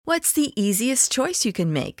What's the easiest choice you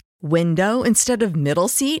can make? Window instead of middle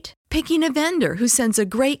seat? Picking a vendor who sends a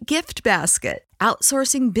great gift basket?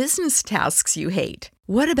 Outsourcing business tasks you hate?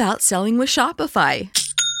 What about selling with Shopify?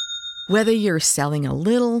 Whether you're selling a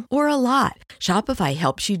little or a lot, Shopify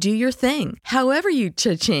helps you do your thing, however you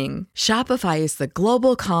cha-ching. Shopify is the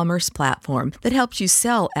global commerce platform that helps you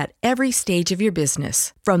sell at every stage of your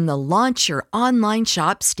business. From the launch your online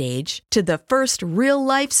shop stage to the first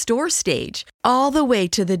real-life store stage, all the way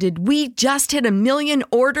to the did we just hit a million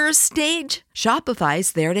orders stage.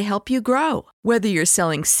 Shopify's there to help you grow. Whether you're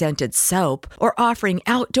selling scented soap or offering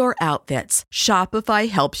outdoor outfits, Shopify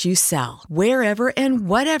helps you sell. Wherever and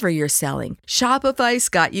whatever you're selling, Shopify's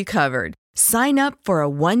got you covered. Sign up for a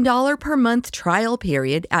 $1 per month trial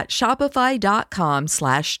period at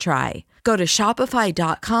shopify.com/try. Go to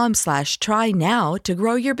shopify.com/try now to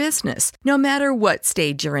grow your business, no matter what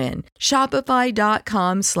stage you're in.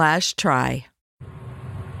 Shopify.com/try.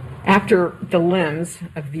 After the limbs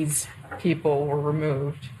of these people were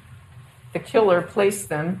removed, the killer placed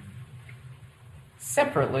them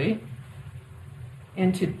separately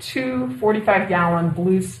into two 45-gallon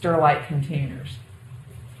blue Sterlite containers.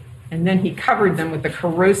 And then he covered them with a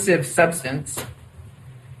corrosive substance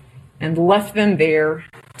and left them there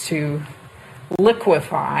to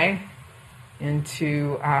liquefy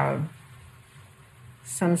into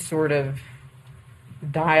some sort of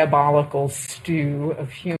diabolical stew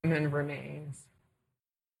of human remains.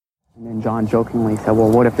 And then John jokingly said, well,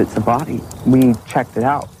 what if it's a body? We checked it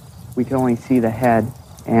out. We could only see the head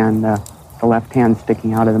and the left hand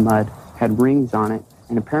sticking out of the mud, had rings on it,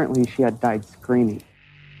 and apparently she had died screaming.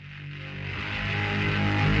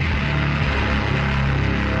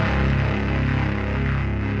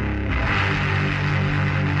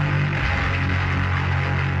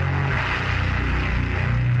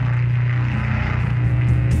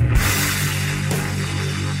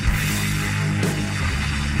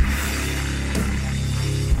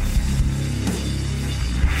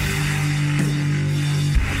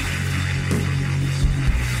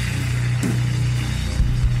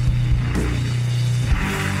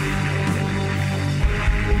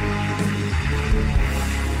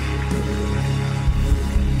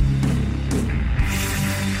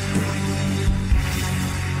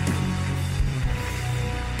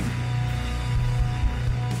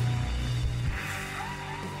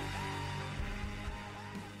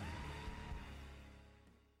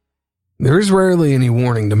 There is rarely any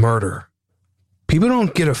warning to murder. People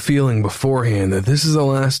don't get a feeling beforehand that this is the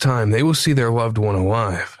last time they will see their loved one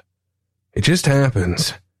alive. It just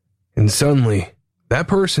happens, and suddenly, that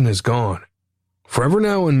person is gone, forever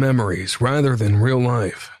now in memories rather than real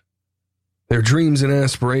life. Their dreams and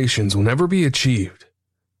aspirations will never be achieved.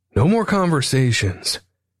 No more conversations,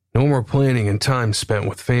 no more planning and time spent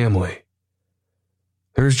with family.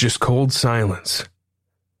 There's just cold silence.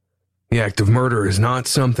 The act of murder is not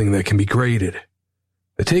something that can be graded.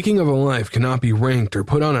 The taking of a life cannot be ranked or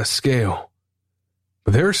put on a scale.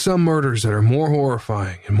 But there are some murders that are more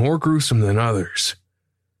horrifying and more gruesome than others.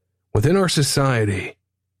 Within our society,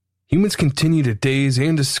 humans continue to daze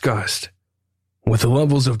and disgust with the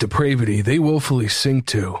levels of depravity they willfully sink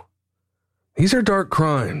to. These are dark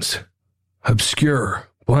crimes, obscure,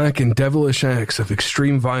 black and devilish acts of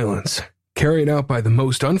extreme violence carried out by the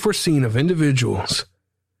most unforeseen of individuals.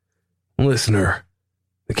 Listener,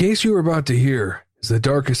 the case you are about to hear is the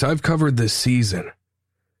darkest I've covered this season.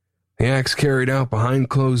 The acts carried out behind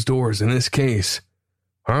closed doors in this case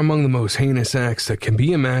are among the most heinous acts that can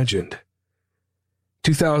be imagined.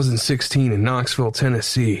 2016 in Knoxville,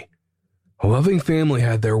 Tennessee, a loving family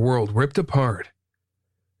had their world ripped apart.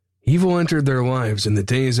 Evil entered their lives in the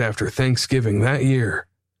days after Thanksgiving that year.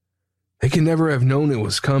 They could never have known it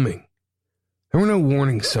was coming. There were no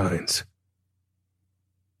warning signs.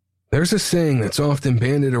 There's a saying that's often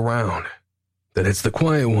bandied around, that it's the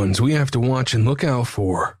quiet ones we have to watch and look out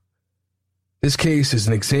for. This case is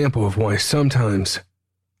an example of why sometimes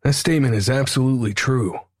that statement is absolutely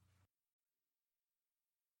true.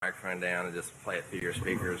 Microphone down and just play it through your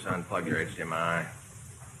speakers, unplug your HDMI.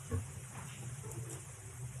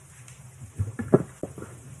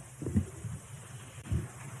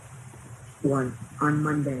 On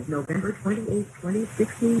Monday, November 28,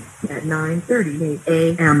 2016, at 9:38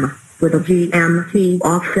 a.m., with a GMT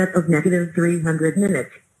offset of negative 300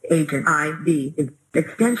 minutes. Agent ID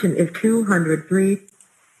extension is 203.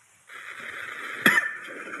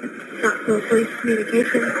 Knoxville Police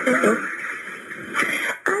Communications Center.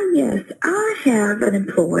 Yes, I have an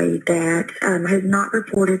employee that has not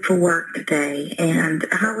reported for work today, and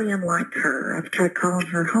highly unlike her. I've tried calling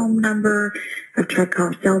her home number, I've tried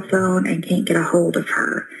calling cell phone, and can't get a hold of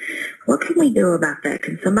her. What can we do about that?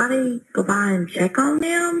 Can somebody go by and check on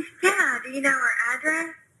them? Yeah, do you know her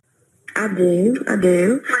address? I do.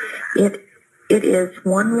 It is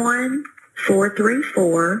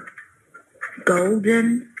 11434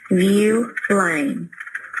 Golden View Lane.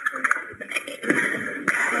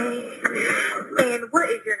 Okay. And what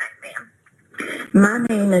is your name, ma'am? My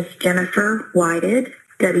name is Jennifer Whited,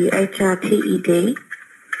 Whitted.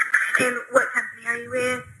 And what company are you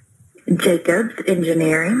with? Jacobs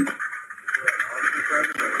Engineering.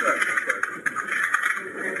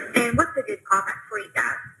 And what's a good callback for you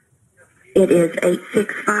guys? It is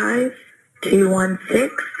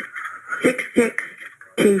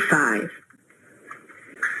 865-216-6625.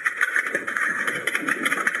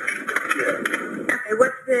 Okay,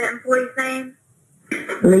 what's the employee's name?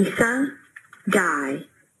 Lisa Guy,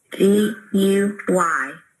 Guy.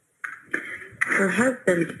 Her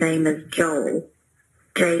husband's name is Joel,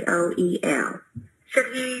 Joel.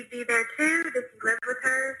 Should he be there too? Does he live with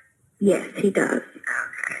her? Yes, he does.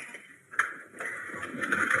 Okay.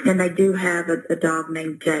 And they do have a dog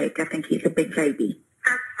named Jake. I think he's a big baby.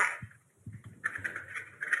 Okay.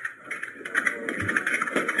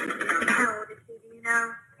 How old is she, do you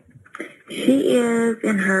know? She is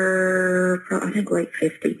in her, I think, late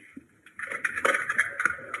 50s.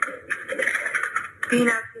 Do you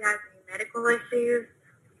know if she has any medical issues?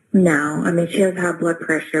 No, I mean, she has high blood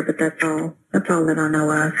pressure, but that's all that I know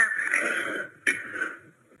of.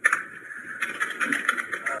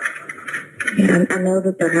 Yeah, I know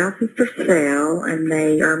that their house is for sale, and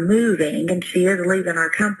they are moving, and she is leaving our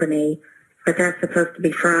company, but that's supposed to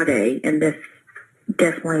be Friday, and this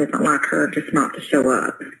definitely isn't like her just not to show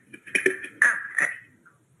up. Okay.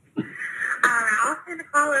 I'll send a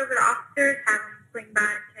call over to officers, have them swing by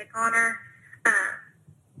and check on her.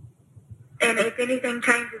 And if anything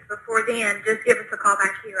changes before then, just give us a call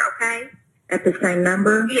back here, okay? At the same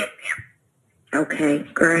number? Yes, ma'am. Okay,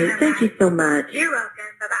 great. Thank you so much. You're welcome.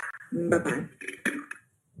 Bye-bye. Bye-bye.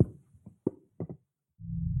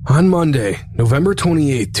 On Monday, November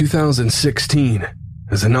 28, 2016,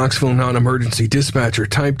 as the Knoxville non-emergency dispatcher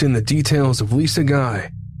typed in the details of Lisa Guy,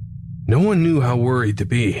 no one knew how worried to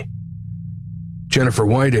be. Jennifer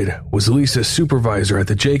Whited was Lisa's supervisor at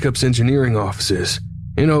the Jacobs Engineering offices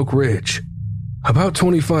in Oak Ridge, about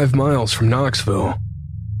 25 miles from Knoxville.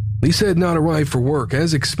 Lisa had not arrived for work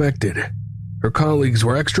as expected. Her colleagues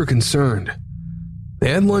were extra concerned. They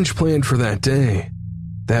had lunch planned for that day.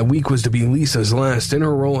 That week was to be Lisa's last in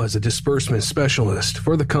her role as a disbursement specialist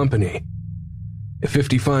for the company. At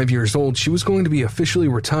 55 years old, she was going to be officially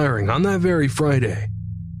retiring on that very Friday.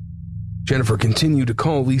 Jennifer continued to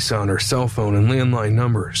call Lisa on her cell phone and landline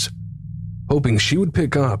numbers, hoping she would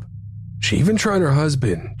pick up. She even tried her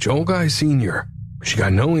husband, Joel Guy Sr., but she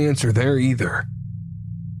got no answer there either.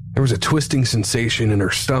 There was a twisting sensation in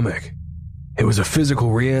her stomach. It was a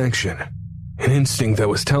physical reaction, an instinct that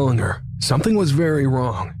was telling her something was very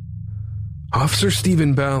wrong. Officer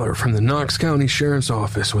Stephen Baller from the Knox County Sheriff's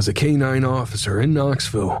Office was a K-9 officer in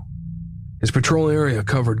Knoxville. His patrol area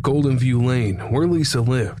covered Golden View Lane, where Lisa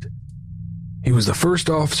lived. He was the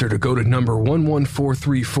first officer to go to number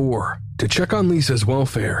 11434 to check on Lisa's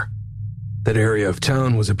welfare. That area of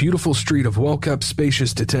town was a beautiful street of well-kept,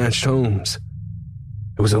 spacious, detached homes.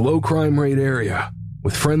 It was a low crime rate area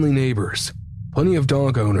with friendly neighbors, plenty of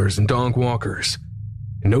dog owners and dog walkers,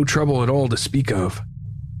 and no trouble at all to speak of.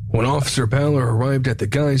 When Officer Baller arrived at the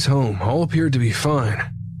guy's home, all appeared to be fine.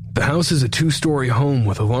 The house is a 2-story home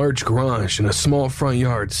with a large garage and a small front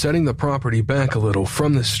yard, setting the property back a little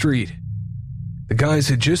from the street. The guys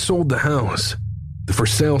had just sold the house, the for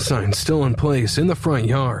sale sign still in place in the front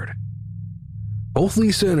yard. Both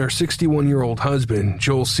Lisa and her 61-year-old husband,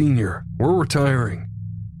 Joel Sr., were retiring.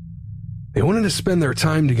 They wanted to spend their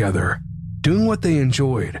time together, doing what they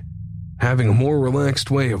enjoyed, having a more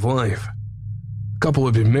relaxed way of life. The couple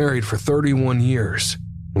had been married for 31 years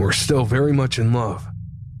and were still very much in love.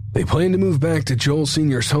 They planned to move back to Joel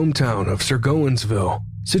Sr.'s hometown of Sirgoensville,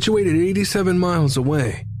 situated 87 miles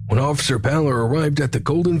away. When Officer Baller arrived at the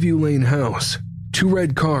Golden View Lane house, 2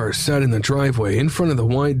 red cars sat in the driveway in front of the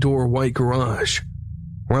wide-door white garage.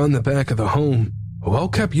 Around the back of the home, a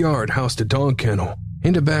well-kept yard housed a dog kennel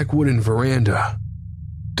and a back wooden veranda.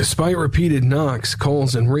 Despite repeated knocks,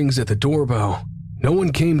 calls, and rings at the doorbell, no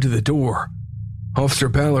one came to the door. Officer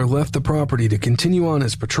Baller left the property to continue on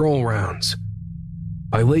his patrol rounds.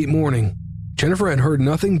 By late morning, Jennifer had heard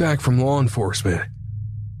nothing back from law enforcement.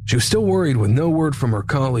 She was still worried with no word from her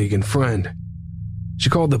colleague and friend. She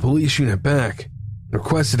called the police unit back and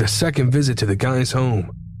requested a second visit to the guy's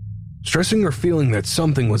home, stressing her feeling that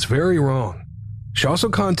something was very wrong. She also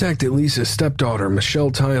contacted Lisa's stepdaughter,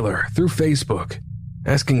 Michelle Tyler, through Facebook,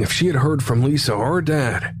 asking if she had heard from Lisa or her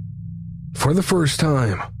dad. For the first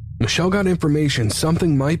time, Michelle got information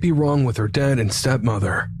something might be wrong with her dad and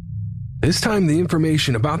stepmother. This time, the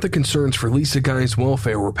information about the concerns for Lisa Guy's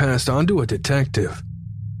welfare were passed on to a detective.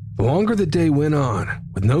 The longer the day went on,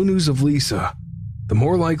 with no news of Lisa, the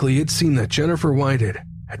more likely it seemed that Jennifer Whited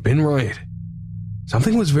had been right.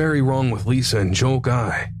 Something was very wrong with Lisa and Joel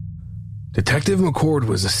Guy. Detective McCord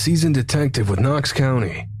was a seasoned detective with Knox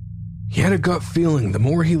County. He had a gut feeling the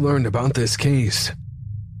more he learned about this case.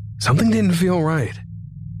 Something didn't feel right.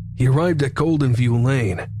 He arrived at Golden View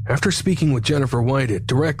Lane after speaking with Jennifer Whited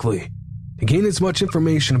directly to gain as much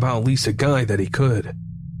information about Lisa Guy that he could.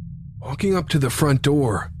 Walking up to the front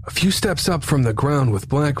door, a few steps up from the ground with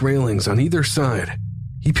black railings on either side,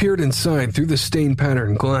 he peered inside through the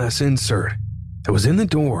stain-patterned glass insert that was in the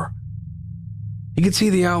door. He could see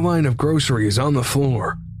the outline of groceries on the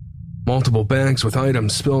floor, multiple bags with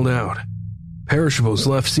items spilled out, perishables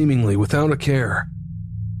left seemingly without a care.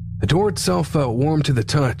 The door itself felt warm to the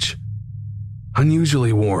touch,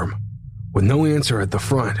 unusually warm, with no answer at the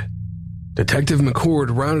front. Detective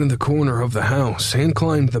McCord rounded the corner of the house and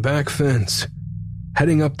climbed the back fence,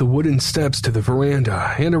 heading up the wooden steps to the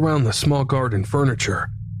veranda and around the small garden furniture.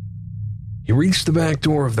 He reached the back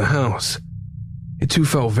door of the house. It too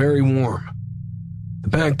felt very warm. The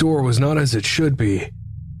back door was not as it should be.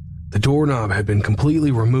 The doorknob had been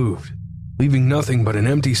completely removed, leaving nothing but an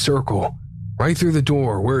empty circle right through the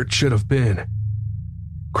door where it should have been.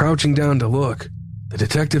 Crouching down to look, the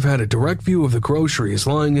detective had a direct view of the groceries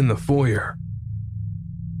lying in the foyer.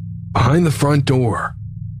 Behind the front door,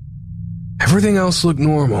 everything else looked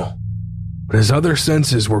normal, but his other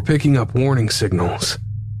senses were picking up warning signals.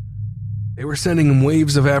 They were sending him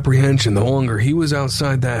waves of apprehension the longer he was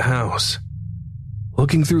outside that house.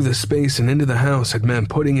 Looking through the space and into the house had meant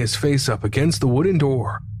putting his face up against the wooden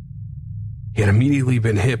door. He had immediately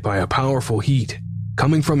been hit by a powerful heat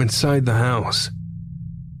coming from inside the house.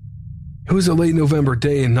 It was a late November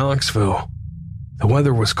day in Knoxville. The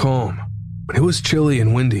weather was calm, but it was chilly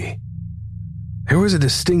and windy. There was a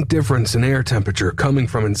distinct difference in air temperature coming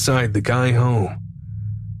from inside the Guy home,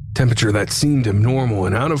 temperature that seemed abnormal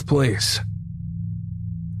and out of place.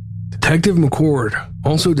 Detective McCord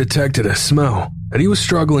also detected a smell that he was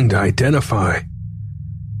struggling to identify.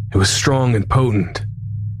 It was strong and potent,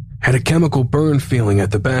 had a chemical burn feeling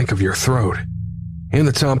at the back of your throat and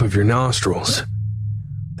the top of your nostrils.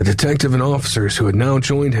 The detective and officers who had now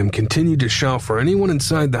joined him continued to shout for anyone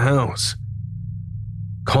inside the house,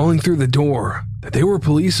 calling through the door that they were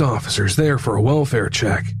police officers there for a welfare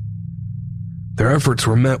check. Their efforts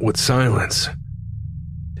were met with silence.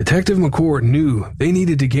 Detective McCord knew they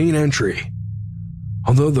needed to gain entry,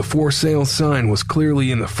 although the for sale sign was clearly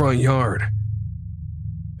in the front yard.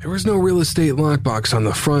 There was no real estate lockbox on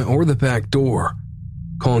the front or the back door.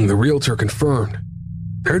 Calling the realtor confirmed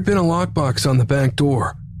there had been a lockbox on the back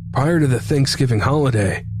door prior to the Thanksgiving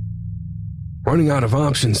holiday. Running out of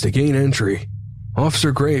options to gain entry,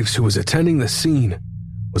 Officer Graves, who was attending the scene,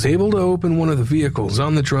 was able to open one of the vehicles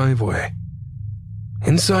on the driveway.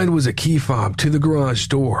 Inside was a key fob to the garage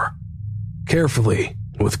door. Carefully,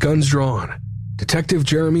 with guns drawn, Detective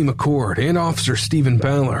Jeremy McCord and Officer Stephen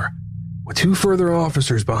Baller, with two further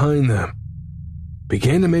officers behind them,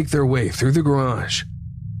 began to make their way through the garage.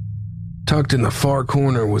 Tucked in the far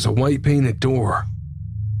corner was a white painted door,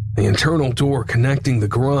 the internal door connecting the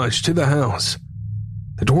garage to the house.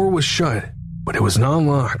 The door was shut, but it was not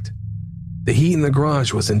locked. The heat in the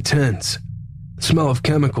garage was intense. The smell of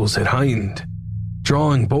chemicals had heightened,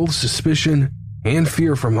 drawing both suspicion and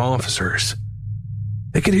fear from officers.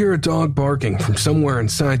 They could hear a dog barking from somewhere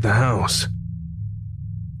inside the house.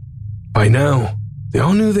 By now, they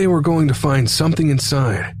all knew they were going to find something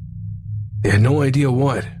inside. They had no idea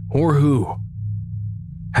what or who.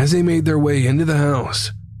 As they made their way into the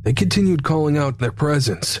house, they continued calling out their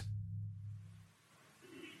presence.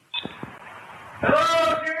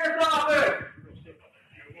 Hello, Sheriff's Office!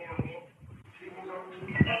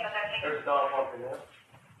 There's a dog walking there.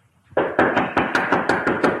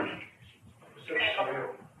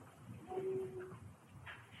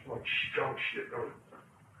 Strong shit,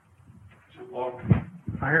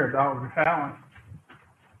 I hear a dog howling.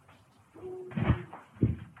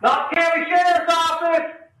 Knox County Sheriff's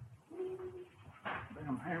Office!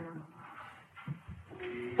 Damn hammer.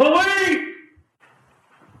 Police!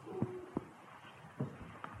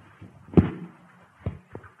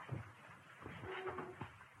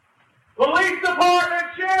 Police Department,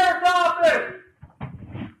 Sheriff's Office!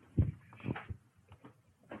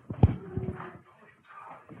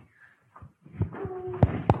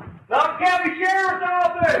 Knox County Sheriff's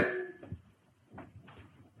Office!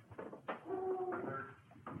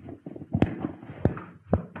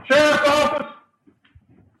 Sheriff's office!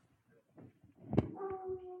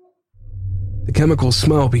 The chemical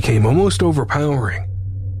smell became almost overpowering.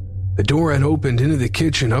 The door had opened into the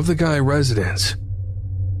kitchen of the Guy residence.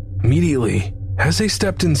 Immediately, as they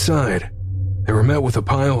stepped inside, they were met with a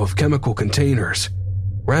pile of chemical containers,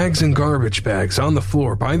 rags and garbage bags on the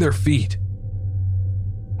floor by their feet.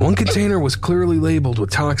 One container was clearly labeled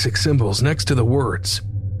with toxic symbols next to the words,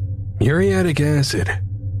 muriatic acid,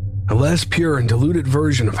 a less pure and diluted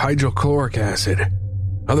version of hydrochloric acid.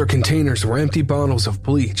 Other containers were empty bottles of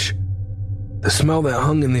bleach. The smell that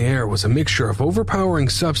hung in the air was a mixture of overpowering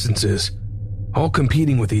substances, all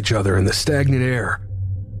competing with each other in the stagnant air.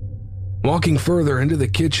 Walking further into the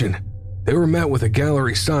kitchen, they were met with a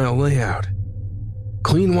gallery-style layout.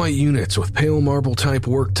 Clean white units with pale marble-type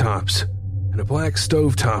worktops, and a black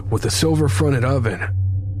stovetop with a silver-fronted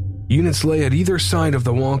oven. Units lay at either side of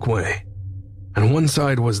the walkway. On one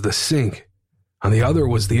side was the sink, on the other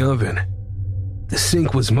was the oven. The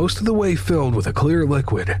sink was most of the way filled with a clear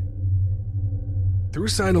liquid. Through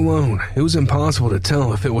sight alone, it was impossible to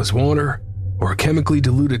tell if it was water or a chemically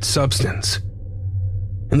diluted substance.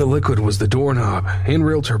 In the liquid was the doorknob and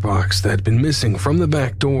realtor box that had been missing from the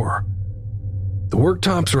back door. The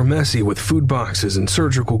worktops were messy with food boxes and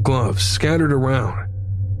surgical gloves scattered around.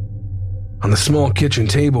 On the small kitchen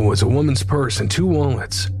table was a woman's purse and two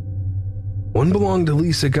wallets. One belonged to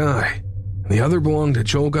Lisa Guy, and the other belonged to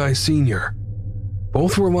Joel Guy Sr.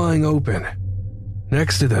 Both were lying open.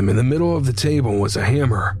 Next to them in the middle of the table was a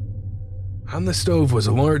hammer. On the stove was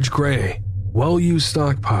a large gray, well-used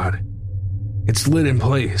stock pot. It slid in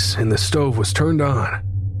place and the stove was turned on.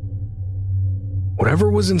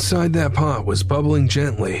 Whatever was inside that pot was bubbling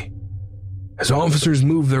gently. As officers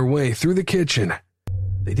moved their way through the kitchen,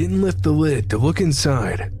 they didn't lift the lid to look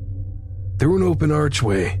inside. Through an open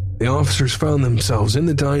archway, the officers found themselves in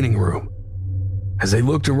the dining room. As they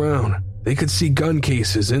looked around, they could see gun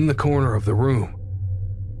cases in the corner of the room.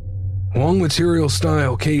 Long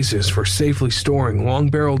material-style cases for safely storing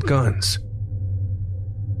long-barreled guns.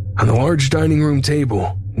 On the large dining room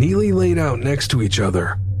table, neatly laid out next to each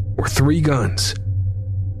other, were 3 guns.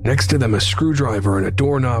 Next to them, a screwdriver and a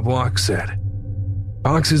doorknob lock set.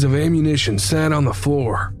 Boxes of ammunition sat on the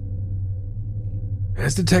floor.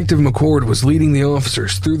 As Detective McCord was leading the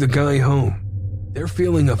officers through the Guy home, their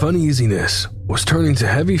feeling of uneasiness was turning to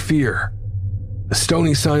heavy fear. The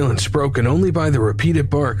stony silence broken only by the repeated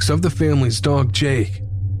barks of the family's dog Jake,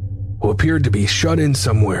 who appeared to be shut in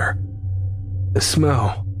somewhere. The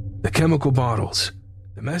smell, the chemical bottles,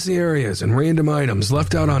 the messy areas and random items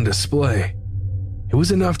left out on display. It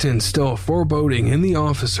was enough to instill a foreboding in the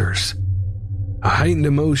officers. A heightened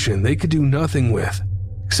emotion they could do nothing with,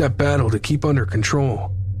 except battle to keep under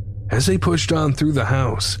control. As they pushed on through the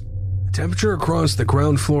house, the temperature across the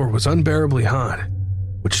ground floor was unbearably hot,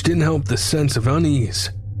 which didn't help the sense of unease.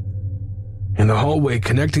 In the hallway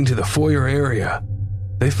connecting to the foyer area,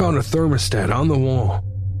 they found a thermostat on the wall,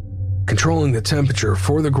 controlling the temperature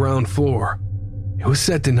for the ground floor. It was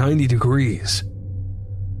set to 90 degrees.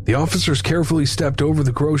 The officers carefully stepped over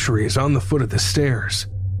the groceries on the foot of the stairs,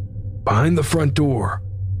 behind the front door,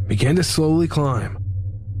 and began to slowly climb.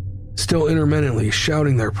 Still intermittently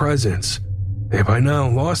shouting their presence, they had by now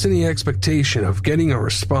lost any expectation of getting a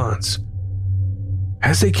response.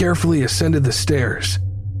 As they carefully ascended the stairs,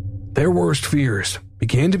 their worst fears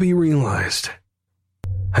began to be realized.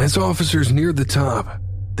 As officers neared the top,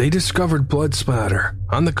 they discovered blood splatter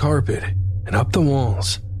on the carpet and up the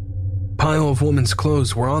walls. A pile of women's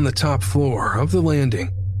clothes were on the top floor of the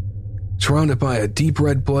landing, surrounded by a deep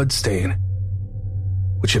red blood stain,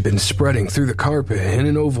 which had been spreading through the carpet in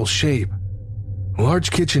an oval shape. A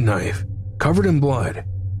large kitchen knife, covered in blood,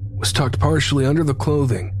 was tucked partially under the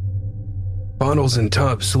clothing. Bottles and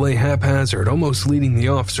tubs lay haphazard, almost leading the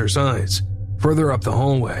officers' eyes further up the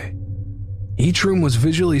hallway. Each room was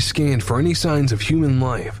visually scanned for any signs of human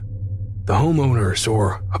life, the homeowners,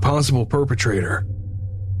 or a possible perpetrator.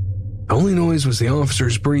 The only noise was the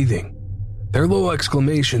officers' breathing, their low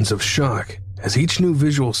exclamations of shock as each new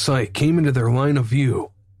visual sight came into their line of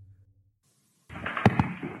view.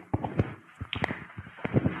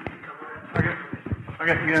 I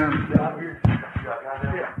got the gun out here.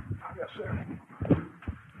 Yeah, yes, sir.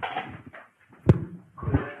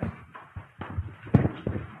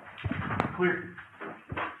 Clear.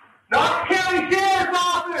 Knox County Sheriff's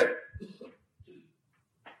Office!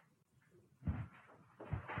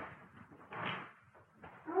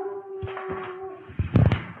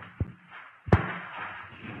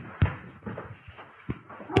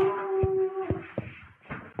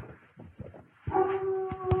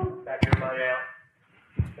 Back everybody out.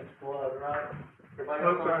 That's blood, right? Everybody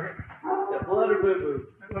Looks like it. Is that blood or boo-boo?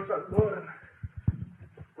 It Looks like blood.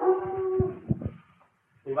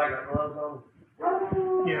 Anybody got gloves on?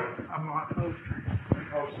 Yeah, I'm not supposed to.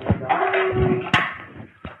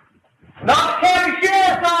 Knox County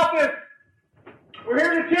Sheriff's Office! We're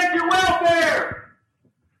here to check your welfare!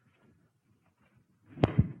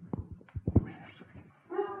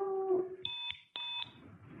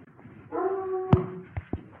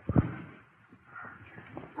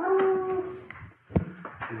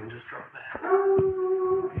 And then just drop that.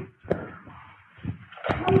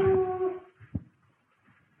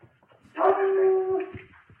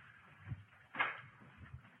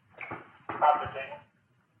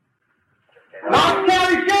 Knox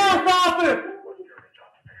County Sheriff's Office!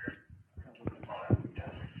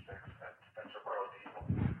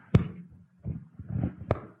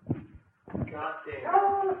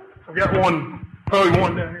 I've got one, probably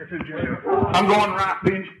one down here too, Jay. I'm going right,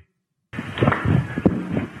 Benji.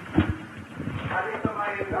 I think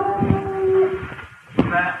somebody in the room.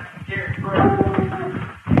 Matt, Garrett,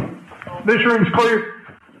 This room's clear.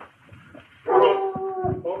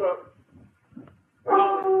 Hold up.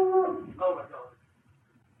 Oh my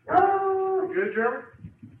God. You good, Jeremy?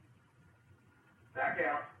 Back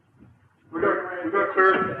out. We got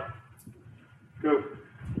clear. Go.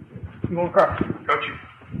 I'm going across. Got you.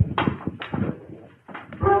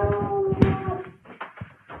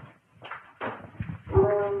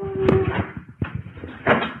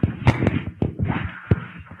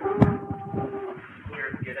 Clear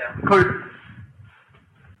to get out. Clear.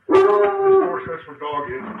 This door says for dog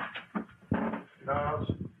is. Knives.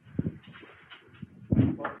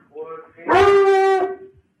 Blood. Hands.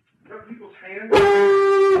 Is that people's hands?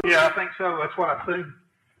 Yeah, I think so. That's what I see.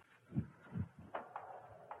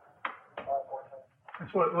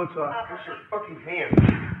 That's what it looks like. What's your fucking hand?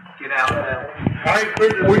 Get out now. I ain't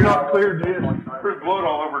cleared. We're not cleared this. There's blood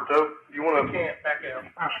all over it, though. You want to? Can't back out.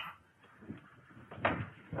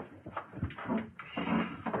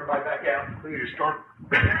 Everybody back out. We need to start.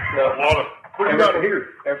 No. A lot of. What you got here?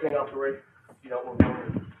 Everything else ready. You don't want to go in.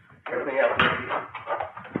 Everything else ready.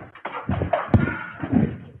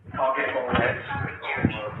 I'll get on that.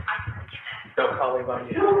 Don't call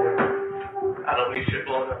anybody else. I don't need shit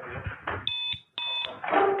blown up here.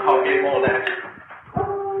 I'll get on that.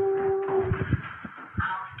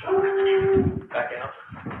 Back out.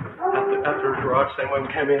 After the garage, same way we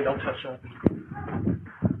came in, don't touch nothing.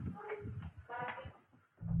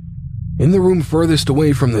 In the room furthest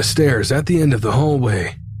away from the stairs at the end of the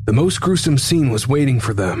hallway, the most gruesome scene was waiting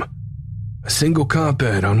for them. A single cot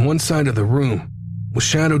bed on one side of the room was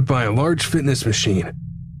shadowed by a large fitness machine,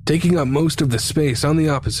 taking up most of the space on the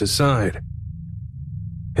opposite side.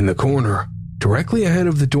 In the corner, directly ahead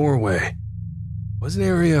of the doorway, was an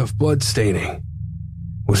area of blood staining.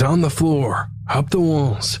 It was on the floor, up the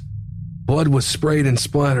walls. Blood was sprayed and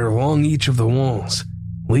splattered along each of the walls,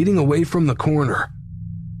 leading away from the corner.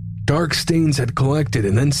 Dark stains had collected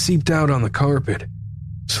and then seeped out on the carpet,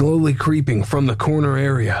 slowly creeping from the corner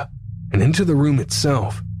area and into the room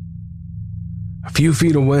itself. A few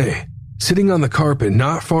feet away, sitting on the carpet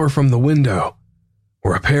not far from the window,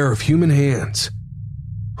 were a pair of human hands,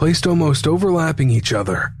 placed almost overlapping each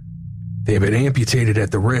other. They had been amputated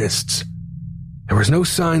at the wrists. There was no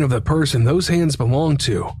sign of the person those hands belonged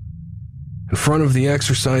to. In front of the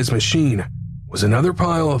exercise machine was another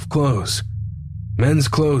pile of clothes. Men's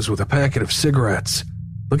clothes with a packet of cigarettes,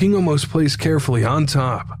 looking almost placed carefully on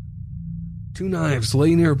top. 2 knives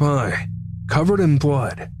lay nearby, covered in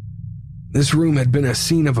blood. This room had been a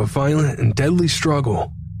scene of a violent and deadly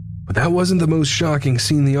struggle, but that wasn't the most shocking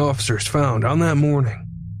scene the officers found on that morning.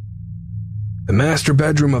 The master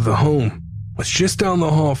bedroom of the home was just down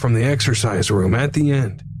the hall from the exercise room at the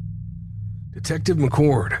end. Detective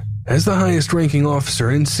McCord, as the highest-ranking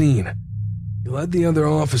officer in scene, he led the other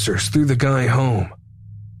officers through the guy home,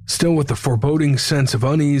 still with the foreboding sense of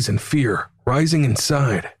unease and fear rising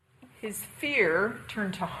inside. His fear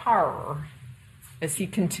turned to horror as he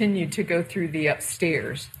continued to go through the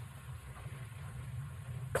upstairs,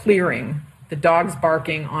 clearing, the dogs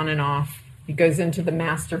barking on and off. He goes into the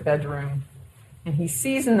master bedroom, and he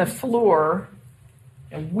sees in the floor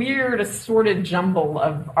a weird assorted jumble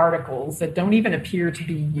of articles that don't even appear to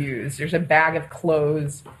be used. There's a bag of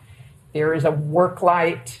clothes, there is a work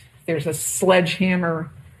light, there's a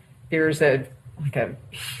sledgehammer, there's a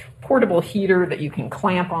portable heater that you can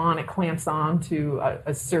clamp on. It clamps on to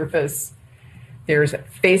a surface. There's a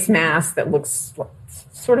face mask that looks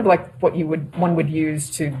sort of like what one would use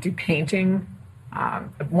to do painting, a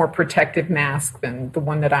more protective mask than the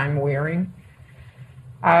one that I'm wearing.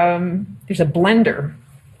 There's a blender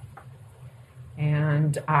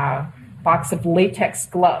and a box of latex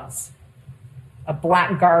gloves. a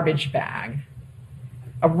black garbage bag.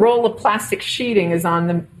 A roll of plastic sheeting is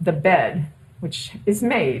on the bed, which is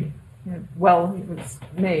made. Well, it was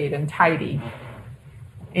made and tidy.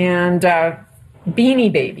 And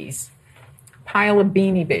Beanie Babies, pile of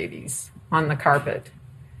Beanie Babies on the carpet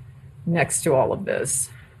next to all of this.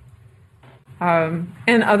 And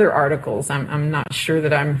other articles. I'm not sure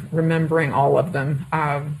that I'm remembering all of them.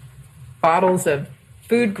 Bottles of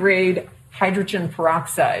food-grade hydrogen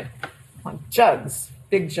peroxide, jugs,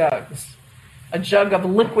 big jugs. A jug of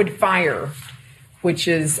liquid fire, which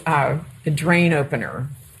is the drain opener.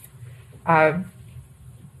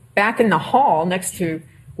 Back in the hall, next to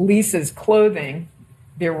Lisa's clothing,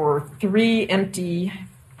 there were 3 empty,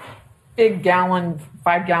 big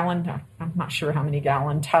 5-gallon, I'm not sure how many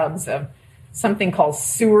gallon tubs of something called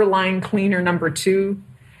sewer line cleaner number 2,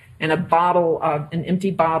 and an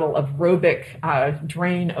empty bottle of Robic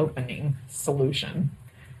drain opening solution.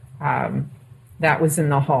 That was in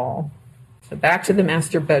the hall. So back to the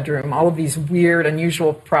master bedroom. All of these weird,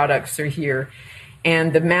 unusual products are here.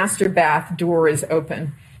 And the master bath door is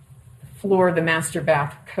open. The floor of the master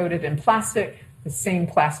bath coated in plastic, the same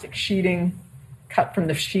plastic sheeting cut from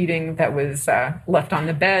the sheeting that was left on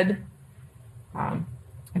the bed. A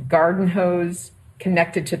garden hose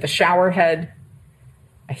connected to the shower head,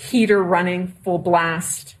 a heater running full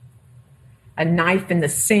blast, a knife in the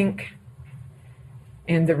sink,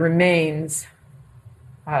 and the remains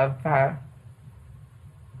of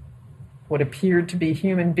what appeared to be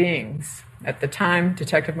human beings. At the time,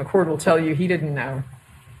 Detective McCord will tell you he didn't know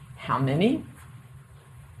how many,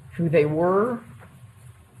 who they were.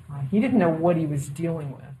 He didn't know what he was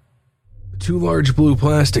dealing with. 2 large blue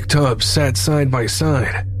plastic tubs sat side by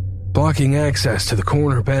side, blocking access to the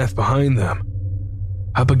corner bath behind them.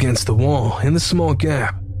 Up against the wall, in the small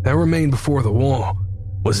gap that remained before the wall,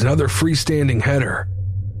 was another freestanding header.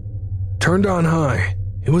 Turned on high,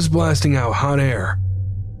 it was blasting out hot air.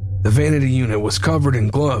 The vanity unit was covered in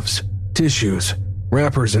gloves, tissues,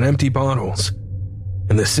 wrappers, and empty bottles.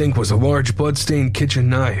 In the sink was a large blood-stained kitchen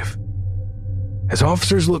knife. As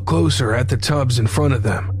officers looked closer at the tubs in front of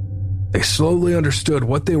them, they slowly understood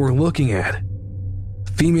what they were looking at.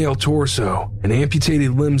 A female torso and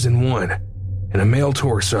amputated limbs in one, and a male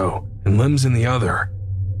torso and limbs in the other.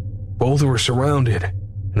 Both were surrounded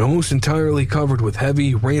and almost entirely covered with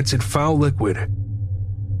heavy, rancid, foul liquid.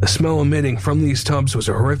 The smell emitting from these tubs was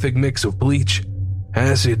a horrific mix of bleach,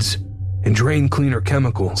 acids, and drain cleaner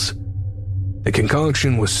chemicals. The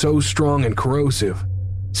concoction was so strong and corrosive,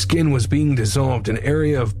 skin was being dissolved and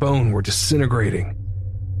area of bone were disintegrating.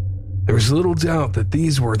 There was little doubt that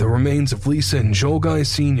these were the remains of Lisa and Joel Guy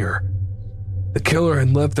Sr. The killer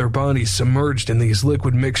had left their bodies submerged in these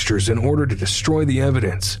liquid mixtures in order to destroy the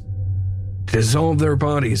evidence, to dissolve their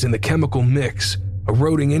bodies in the chemical mix,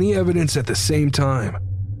 eroding any evidence at the same time.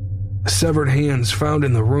 The severed hands found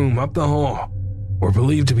in the room up the hall were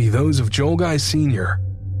believed to be those of Joel Guy Sr.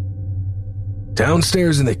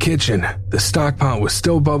 Downstairs in the kitchen, the stockpot was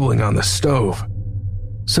still bubbling on the stove.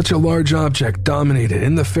 Such a large object dominated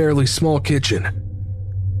in the fairly small kitchen.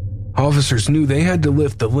 Officers knew they had to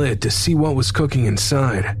lift the lid to see what was cooking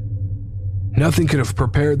inside. Nothing could have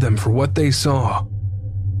prepared them for what they saw.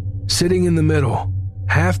 Sitting in the middle,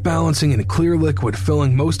 half balancing in clear liquid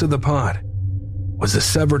filling most of the pot, was the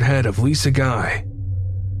severed head of Lisa Guy.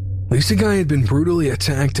 Lisa Guy had been brutally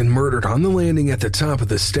attacked and murdered on the landing at the top of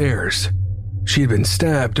the stairs. She had been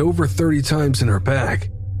stabbed over 30 times in her back,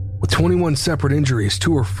 with 21 separate injuries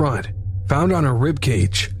to her front, found on her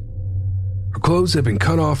ribcage. Her clothes had been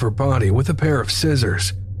cut off her body with a pair of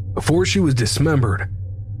scissors before she was dismembered.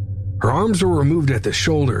 Her arms were removed at the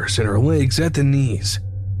shoulders and her legs at the knees.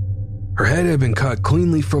 Her head had been cut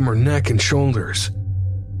cleanly from her neck and shoulders.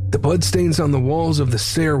 The bloodstains on the walls of the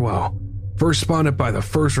stairwell, first spotted by the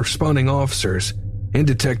first responding officers and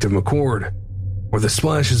Detective McCord, were the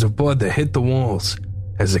splashes of blood that hit the walls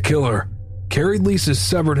as the killer carried Lisa's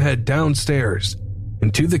severed head downstairs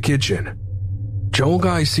into the kitchen. Joel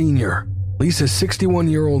Guy Sr., Lisa's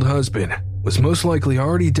 61-year-old husband, was most likely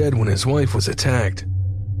already dead when his wife was attacked.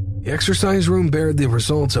 The exercise room bared the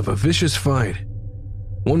results of a vicious fight,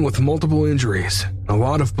 one with multiple injuries and a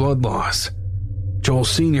lot of blood loss. Joel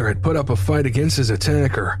Sr. had put up a fight against his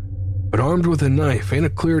attacker, but armed with a knife and a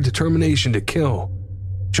clear determination to kill,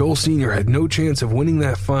 Joel Sr. had no chance of winning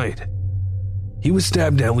that fight. He was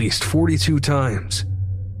stabbed at least 42 times.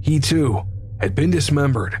 He, too, had been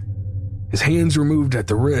dismembered, his hands removed at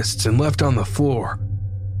the wrists and left on the floor,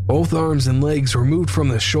 both arms and legs removed from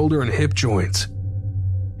the shoulder and hip joints.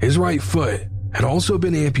 His right foot had also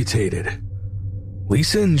been amputated.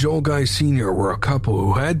 Lisa and Joel Guy Sr. were a couple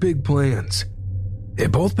who had big plans. They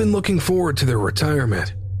had both been looking forward to their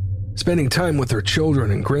retirement, spending time with their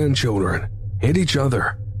children and grandchildren and each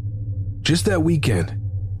other. Just that weekend,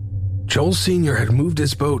 Joel Sr. had moved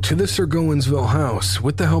his boat to the Sirgowinsville house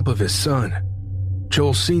with the help of his son.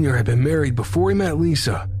 Joel Sr. had been married before he met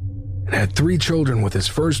Lisa and had 3 children with his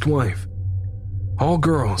first wife. All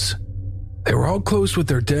girls. They were all close with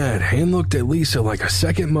their dad and looked at Lisa like a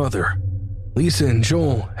second mother. Lisa and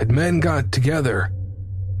Joel had met and got together.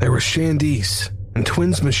 They were Shandice and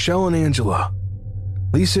twins Michelle and Angela.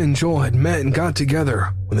 Lisa and Joel had met and got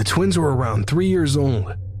together when the twins were around 3 years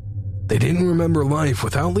old. They didn't remember life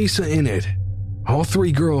without Lisa in it. All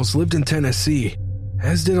 3 girls lived in Tennessee,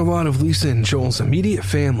 as did a lot of Lisa and Joel's immediate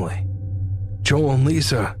family. Joel and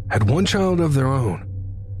Lisa had 1 child of their own,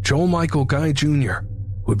 Joel Michael Guy Jr.,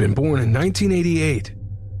 who had been born in 1988.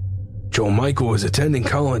 Joel Michael was attending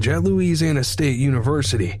college at Louisiana State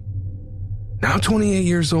University. Now 28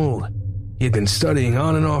 years old, he had been studying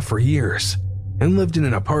on and off for years and lived in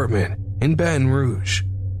an apartment in Baton Rouge.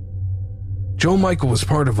 Joel Michael was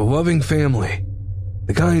part of a loving family.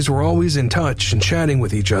 The guys were always in touch and chatting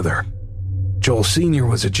with each other. Joel Sr.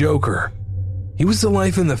 was a joker. He was the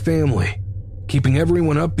life in the family, keeping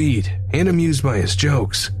everyone upbeat and amused by his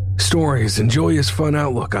jokes, stories, and joyous fun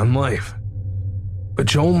outlook on life. But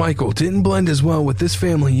Joel Michael didn't blend as well with this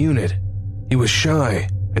family unit. He was shy,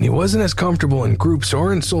 and he wasn't as comfortable in groups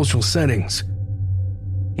or in social settings.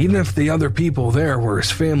 Even if the other people there were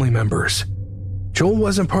his family members, Joel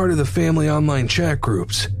wasn't part of the family online chat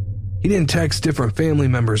groups. He didn't text different family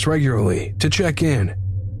members regularly to check in.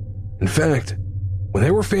 In fact, when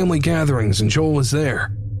there were family gatherings and Joel was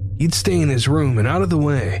there, he'd stay in his room and out of the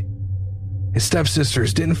way. His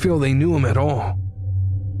stepsisters didn't feel they knew him at all.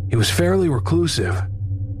 He was fairly reclusive.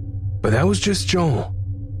 But that was just Joel.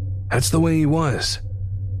 That's the way he was.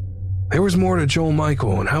 There was more to Joel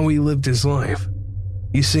Michael and how he lived his life.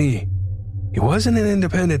 You see, he wasn't an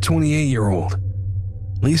independent 28-year-old.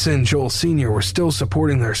 Lisa and Joel Sr. were still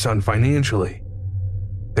supporting their son financially.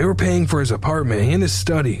 They were paying for his apartment and his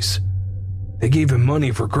studies. They gave him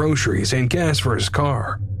money for groceries and gas for his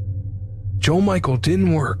car. Joel Michael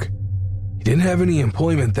didn't work. He didn't have any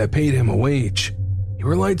employment that paid him a wage. He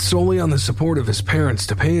relied solely on the support of his parents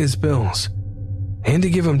to pay his bills and to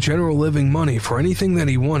give him general living money for anything that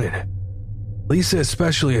he wanted. Lisa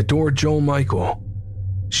especially adored Joel Michael.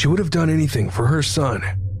 She would have done anything for her son.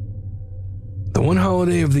 The one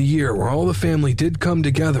holiday of the year where all the family did come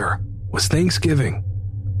together was Thanksgiving.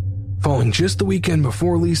 Falling just the weekend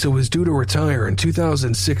before Lisa was due to retire in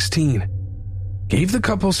 2016, gave the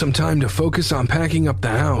couple some time to focus on packing up the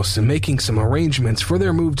house and making some arrangements for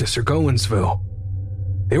their move to Sirgowinsville.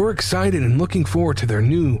 They were excited and looking forward to their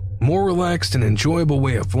new, more relaxed and enjoyable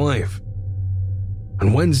way of life.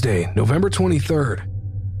 On Wednesday, November 23rd,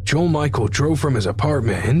 Joel Michael drove from his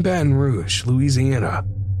apartment in Baton Rouge, Louisiana,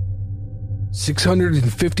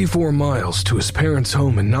 654 miles to his parents'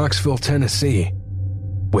 home in Knoxville, Tennessee.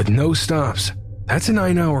 With no stops, that's a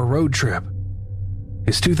 9-hour road trip.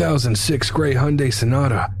 His 2006 gray Hyundai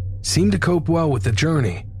Sonata seemed to cope well with the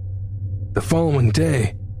journey. The following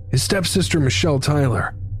day, his stepsister Michelle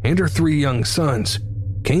Tyler and her 3 young sons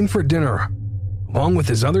came for dinner, along with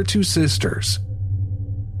his other 2 sisters.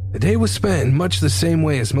 The day was spent much the same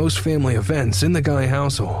way as most family events in the Guy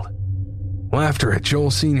household. Laughter at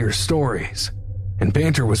Joel Sr.'s stories, and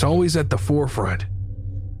banter was always at the forefront.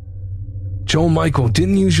 Joel Michael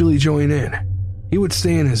didn't usually join in. He would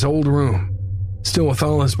stay in his old room, still with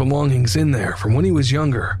all his belongings in there from when he was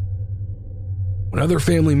younger. When other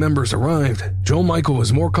family members arrived, Joel Michael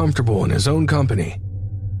was more comfortable in his own company.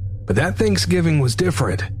 But that Thanksgiving was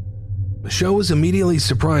different. Michelle was immediately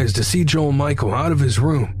surprised to see Joel Michael out of his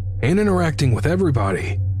room and interacting with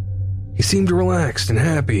everybody. He seemed relaxed and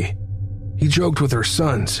happy. He joked with her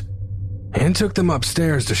sons and took them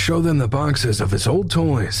upstairs to show them the boxes of his old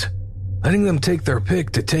toys, letting them take their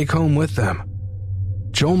pick to take home with them.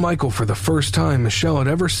 Joel Michael, for the first time Michelle had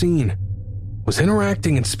ever seen, was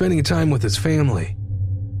interacting and spending time with his family.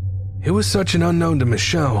 It was such an unknown to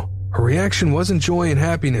Michelle, her reaction wasn't joy and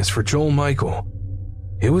happiness for Joel Michael.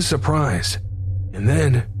 It was surprise, and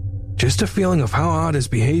then just a feeling of how odd his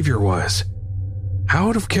behavior was, how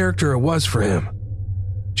out of character it was for him.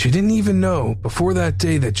 She didn't even know before that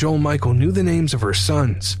day that Joel Michael knew the names of her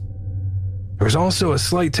sons. There was also a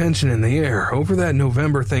slight tension in the air over that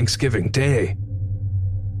November Thanksgiving day.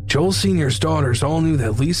 Joel Sr.'s daughters all knew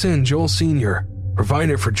that Lisa and Joel Sr.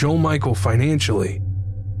 provided for Joel Michael financially.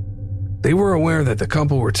 They were aware that the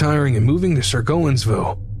couple retiring and moving to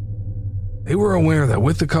Sirgowinsville. They were aware that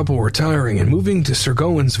with the couple retiring and moving to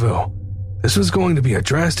Sirgowinsville, this was going to be a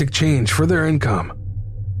drastic change for their income.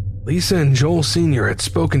 Lisa and Joel Sr. had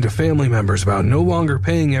spoken to family members about no longer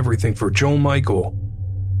paying everything for Joel Michael.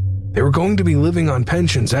 They were going to be living on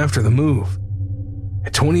pensions after the move.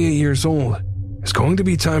 At 28 years old, it's going to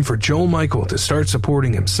be time for Joel Michael to start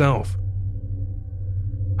supporting himself.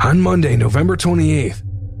 On Monday, November 28th,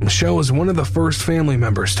 Michelle was one of the first family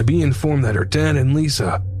members to be informed that her dad and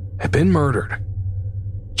Lisa had been murdered.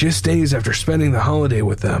 Just days after spending the holiday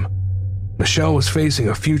with them, Michelle was facing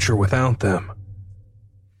a future without them.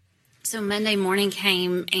 So Monday morning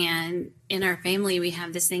came, and in our family, we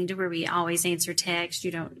have this thing to where we always answer text.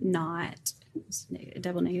 You don't not, it's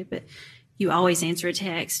double negative, but you always answer a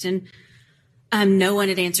text. And no one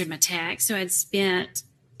had answered my text. So I had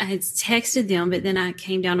texted them, but then I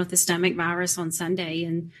came down with the stomach virus on Sunday.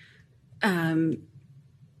 And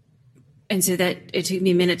so that it took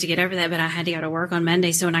me a minute to get over that, but I had to go to work on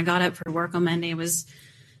Monday. So when I got up for work on Monday, I was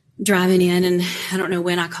driving in, and I don't know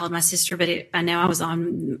when I called my sister, but I know I was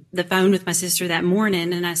on the phone with my sister that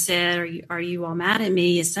morning, and I said, are you all mad at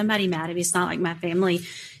me? Is somebody mad at me? It's not like my family,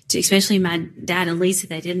 especially my dad and Lisa,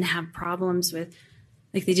 they didn't have problems with,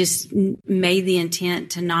 like, they just made the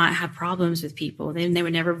intent to not have problems with people. They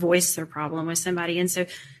would never voice their problem with somebody. And so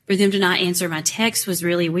for them to not answer my text was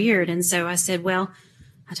really weird. And so I said, well,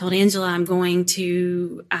 I told Angela I'm going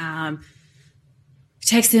to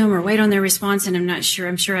text them or wait on their response, and I'm not sure.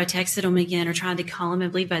 I'm sure I texted them again or tried to call them. I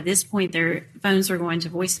believe by this point their phones were going to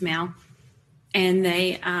voicemail. And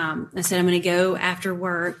I said, I'm going to go after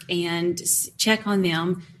work and check on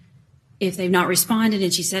them if they've not responded.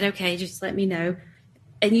 And she said, okay, just let me know.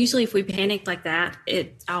 And usually if we panicked like that,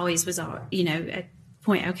 it always was, at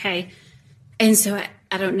point, okay. And so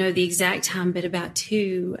I don't know the exact time, but about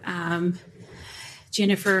 2,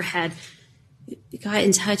 Jennifer had got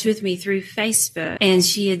in touch with me through Facebook, and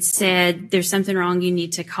she had said, there's something wrong, you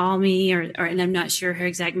need to call me, and I'm not sure her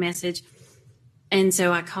exact message. And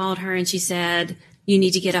so I called her, and she said, you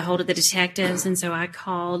need to get a hold of the detectives. And so I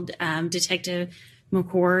called Detective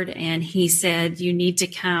McCord, and he said, you need to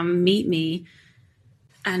come meet me.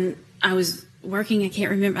 And I was working, I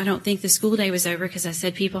can't remember, I don't think the school day was over, because I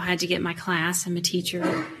said people had to get my class. I'm a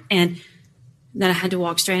teacher. And then I had to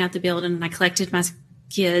walk straight out the building, and I collected my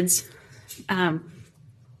kids, my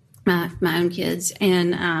own kids.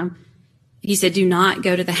 And he said, do not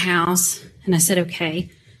go to the house. And I said, okay.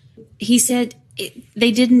 He said,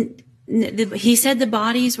 he said the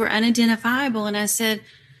bodies were unidentifiable. And I said,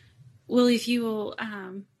 well, if you will.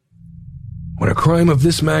 When a crime of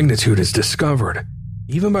this magnitude is discovered,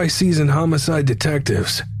 even by seasoned homicide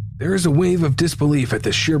detectives, there is a wave of disbelief at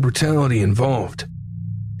the sheer brutality involved.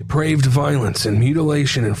 Depraved violence and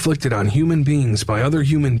mutilation inflicted on human beings by other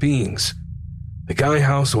human beings. The Guy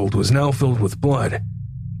household was now filled with blood,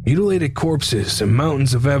 mutilated corpses, and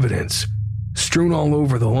mountains of evidence strewn all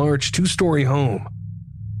over the large 2-story home.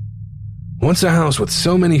 Once a house with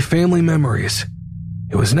so many family memories,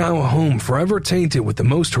 it was now a home forever tainted with the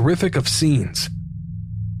most horrific of scenes.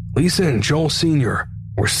 Lisa and Joel Sr.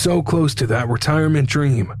 were so close to that retirement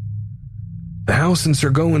dream. The house in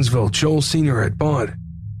Sirgowinsville Joel Sr. had bought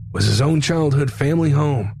was his own childhood family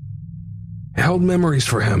home. It held memories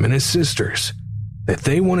for him and his sisters that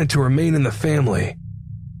they wanted to remain in the family.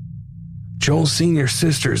 Joel Sr.'s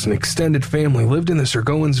sisters and extended family lived in the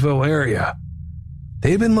Sirgowinsville area.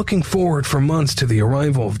 They had been looking forward for months to the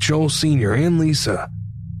arrival of Joel Sr. and Lisa,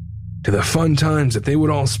 to the fun times that they would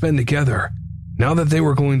all spend together now that they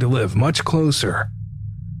were going to live much closer.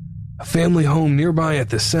 A family home nearby at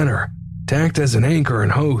the center to act as an anchor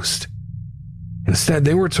and host. Instead,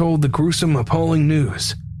 they were told the gruesome, appalling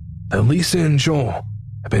news that Lisa and Joel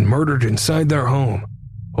had been murdered inside their home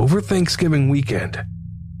over Thanksgiving weekend.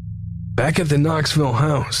 Back at the Knoxville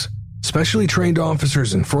house, specially trained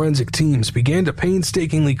officers and forensic teams began to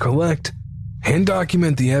painstakingly collect and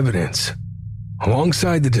document the evidence.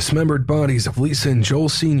 Alongside the dismembered bodies of Lisa and Joel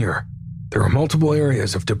Sr., there were multiple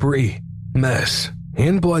areas of debris, mess,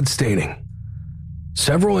 and blood staining.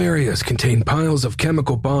 Several areas contained piles of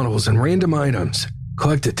chemical bottles and random items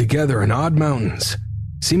collected together in odd mountains,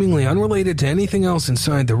 seemingly unrelated to anything else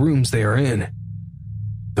inside the rooms they are in.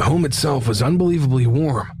 The home itself was unbelievably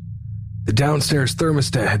warm. The downstairs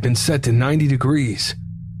thermostat had been set to 90 degrees,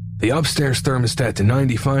 the upstairs thermostat to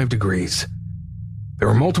 95 degrees. There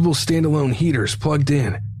were multiple standalone heaters plugged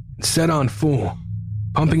in and set on full,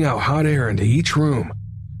 pumping out hot air into each room.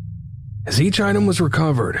 As each item was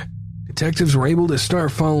recovered, detectives were able to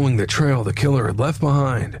start following the trail the killer had left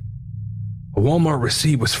behind. A Walmart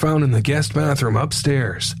receipt was found in the guest bathroom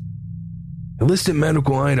upstairs. It listed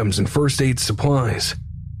medical items and first aid supplies,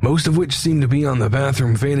 most of which seemed to be on the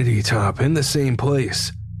bathroom vanity top in the same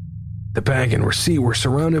place. The bag and receipt were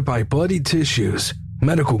surrounded by bloody tissues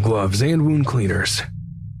medical gloves, and wound cleaners.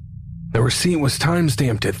 The receipt was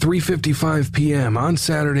time-stamped at 3:55 p.m. on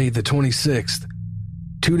Saturday the 26th,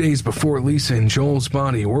 2 days before Lisa and Joel's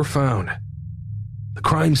body were found. The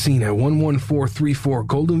crime scene at 11434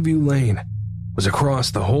 Golden View Lane was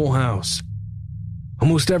across the whole house.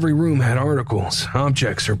 Almost every room had articles,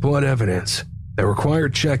 objects, or blood evidence that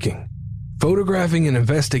required checking, photographing, and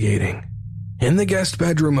investigating. In the guest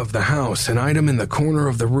bedroom of the house, an item in the corner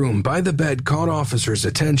of the room by the bed caught officers'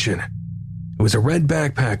 attention. It was a red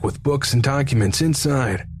backpack with books and documents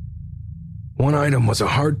inside. One item was a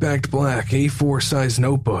hardbacked black A4-size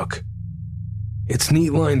notebook. Its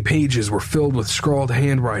neat-lined pages were filled with scrawled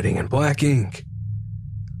handwriting and black ink.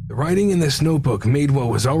 The writing in this notebook made what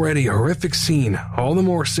was already a horrific scene all the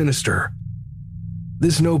more sinister.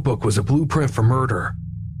 This notebook was a blueprint for murder,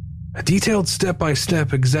 a detailed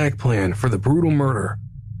step-by-step exact plan for the brutal murder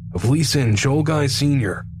of Lisa and Joel Guy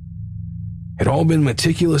Sr. It had all been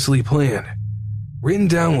meticulously planned, written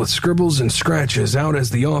down with scribbles and scratches out as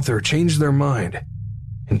the author changed their mind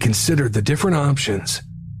and considered the different options.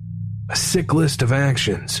 A sick list of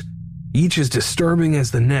actions, each as disturbing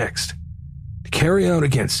as the next, to carry out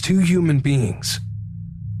against two human beings,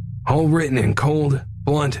 all written in cold,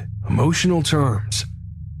 blunt, emotional terms.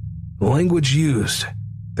 The language used,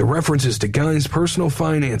 the references to Guy's personal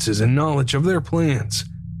finances and knowledge of their plans,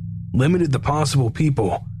 limited the possible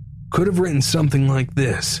people could have written something like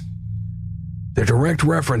this. Their direct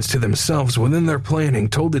reference to themselves within their planning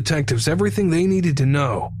told detectives everything they needed to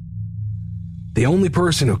know. The only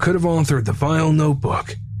person who could have authored the vile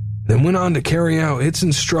notebook, then went on to carry out its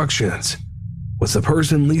instructions, was the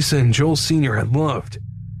person Lisa and Joel Sr. had loved,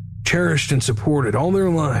 cherished, and supported all their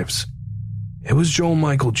lives. It was Joel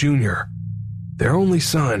Michael Jr., their only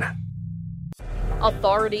son.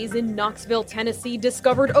 Authorities in Knoxville, Tennessee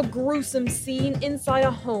discovered a gruesome scene inside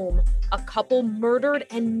a home. A couple murdered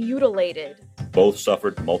and mutilated. Both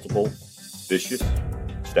suffered multiple vicious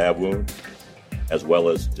stab wounds, as well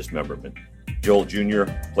as dismemberment. Joel Jr.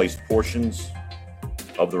 placed portions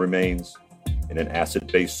of the remains in an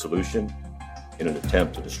acid-based solution in an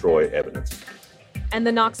attempt to destroy evidence. And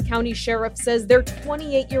the Knox County Sheriff says their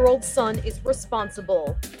 28-year-old son is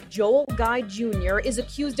responsible. Joel Guy Jr. is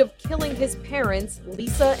accused of killing his parents,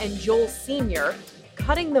 Lisa and Joel Sr.,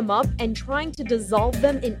 cutting them up and trying to dissolve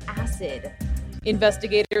them in acid.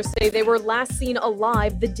 Investigators say they were last seen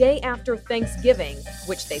alive the day after Thanksgiving,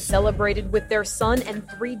 which they celebrated with their son and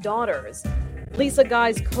 3 daughters. Lisa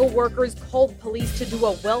Guy's co-workers called police to do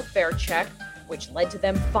a welfare check, which led to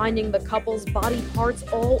them finding the couple's body parts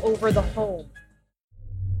all over the home.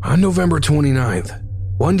 On November 29th,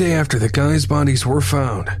 one day after the Guys' bodies were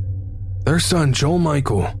found, their son Joel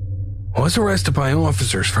Michael was arrested by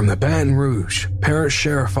officers from the Baton Rouge Parish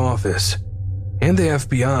Sheriff Office and the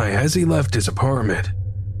FBI as he left his apartment.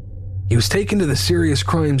 He was taken to the Serious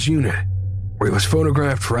Crimes Unit, where he was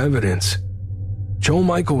photographed for evidence. Joel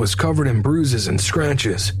Michael was covered in bruises and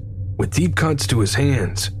scratches, with deep cuts to his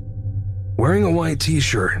hands. Wearing a white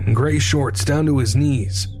t-shirt and gray shorts down to his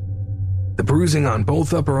knees, the bruising on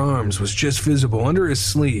both upper arms was just visible under his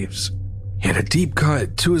sleeves. He had a deep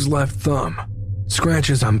cut to his left thumb,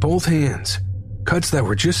 scratches on both hands, cuts that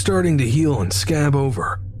were just starting to heal and scab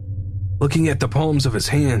over. Looking at the palms of his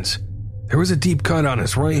hands, there was a deep cut on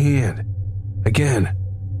his right hand. Again,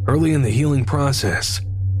 early in the healing process.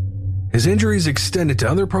 His injuries extended to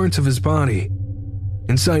other parts of his body.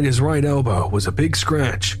 Inside his right elbow was a big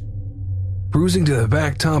scratch, bruising to the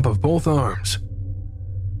back top of both arms.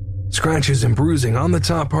 Scratches and bruising on the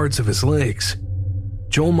top parts of his legs.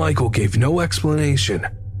 Joel Michael gave no explanation.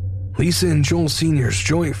 Lisa and Joel Sr.'s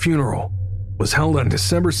joint funeral was held on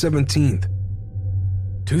December 17th,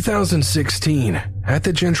 2016, at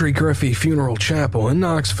the Gentry Griffey Funeral Chapel in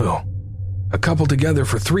Knoxville. A couple together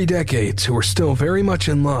for 3 decades who were still very much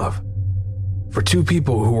in love. For two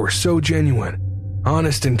people who were so genuine,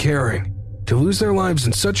 honest, and caring, to lose their lives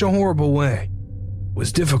in such a horrible way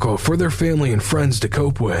was difficult for their family and friends to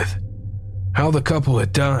cope with. How the couple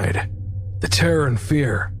had died, the terror and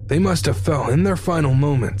fear they must have felt in their final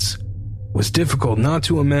moments, was difficult not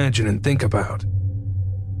to imagine and think about.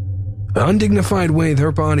 The undignified way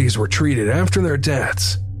their bodies were treated after their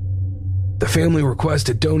deaths. The family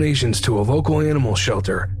requested donations to a local animal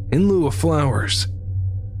shelter in lieu of flowers.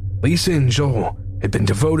 Lisa and Joel had been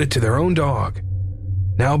devoted to their own dog,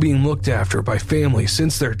 now being looked after by family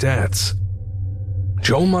since their deaths.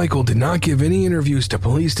 Joel Michael did not give any interviews to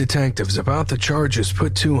police detectives about the charges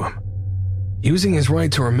put to him. Using his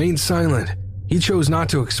right to remain silent, he chose not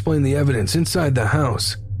to explain the evidence inside the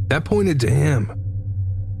house that pointed to him.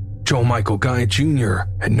 Joel Michael Guy Jr.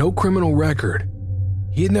 had no criminal record.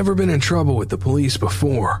 He had never been in trouble with the police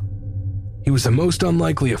before. He was the most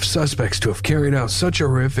unlikely of suspects to have carried out such a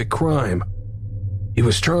horrific crime. He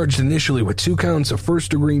was charged initially with 2 counts of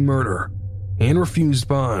first-degree murder and refused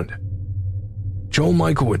bond. Joel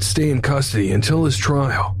Michael would stay in custody until his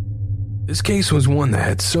trial. This case was one that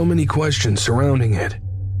had so many questions surrounding it.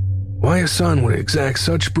 Why a son would exact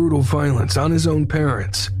such brutal violence on his own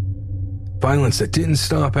parents. Violence that didn't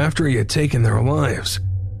stop after he had taken their lives,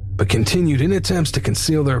 but continued in attempts to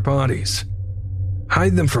conceal their bodies,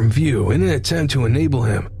 hide them from view in an attempt to enable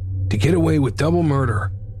him to get away with double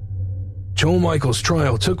murder. Joel Michael's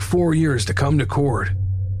trial took 4 years to come to court.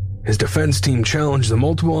 His defense team challenged the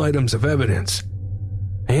multiple items of evidence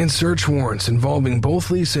and search warrants involving both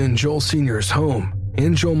Lisa and Joel Sr.'s home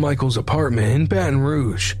and Joel Michael's apartment in Baton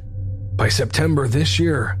Rouge. By September this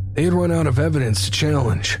year, they had run out of evidence to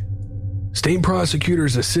challenge. State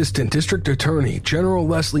Prosecutor's Assistant District Attorney General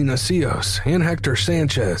Leslie Nacios and Hector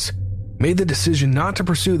Sanchez made the decision not to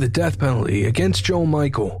pursue the death penalty against Joel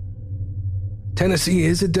Michael. Tennessee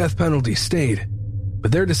is a death penalty state,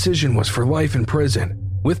 but their decision was for life in prison,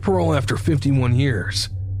 with parole after 51 years.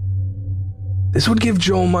 This would give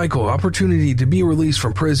Joel Michael opportunity to be released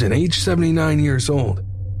from prison age 79 years old,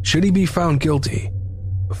 should he be found guilty.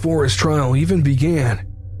 Before his trial even began,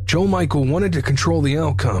 Joel Michael wanted to control the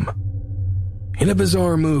outcome. In a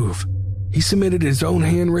bizarre move, he submitted his own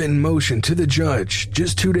handwritten motion to the judge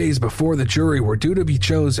just 2 days before the jury were due to be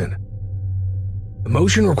chosen. The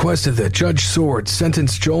motion requested that Judge Sword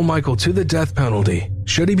sentence Joel Michael to the death penalty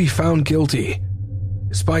should he be found guilty,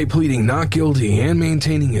 despite pleading not guilty and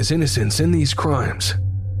maintaining his innocence in these crimes.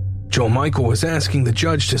 Joel Michael was asking the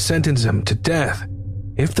judge to sentence him to death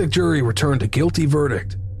if the jury returned a guilty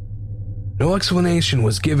verdict. No explanation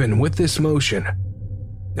was given with this motion.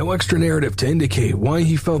 No extra narrative to indicate why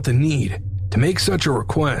he felt the need to make such a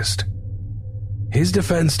request. His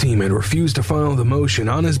defense team had refused to file the motion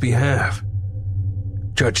on his behalf.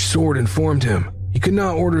 Judge Sword informed him he could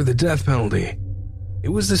not order the death penalty. It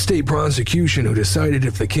was the state prosecution who decided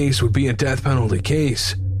if the case would be a death penalty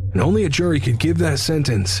case, and only a jury could give that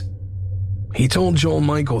sentence. He told Joel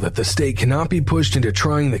Michael that the state cannot be pushed into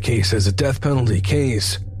trying the case as a death penalty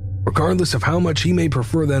case, regardless of how much he may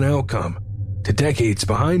prefer that outcome to decades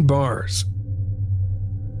behind bars.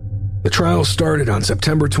 The trial started on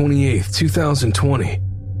September 28, 2020,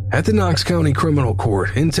 at the Knox County Criminal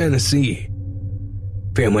Court in Tennessee.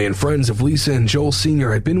 Family and friends of Lisa and Joel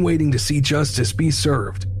Sr. had been waiting to see justice be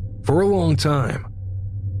served for a long time.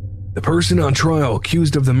 The person on trial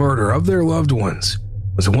accused of the murder of their loved ones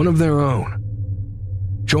was one of their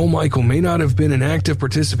own. Joel Michael may not have been an active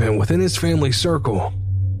participant within his family circle,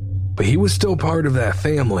 but he was still part of that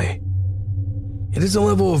family. It is a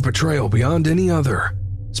level of betrayal beyond any other,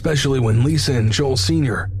 especially when Lisa and Joel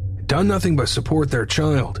Sr. had done nothing but support their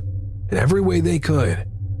child in every way they could.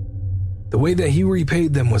 The way that he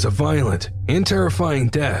repaid them was a violent and terrifying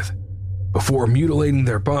death before mutilating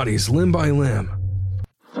their bodies limb by limb.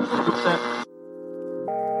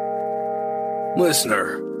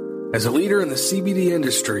 Listener, as a leader in the CBD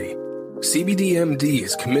industry, CBDMD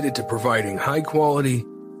is committed to providing high-quality,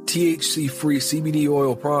 THC-free CBD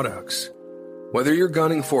oil products. Whether you're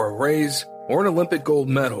gunning for a raise or an Olympic gold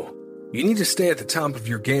medal, you need to stay at the top of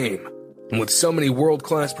your game. And with so many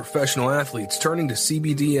world-class professional athletes turning to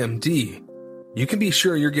CBDMD, you can be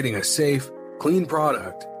sure you're getting a safe, clean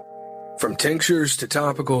product. From tinctures to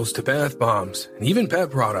topicals to bath bombs and even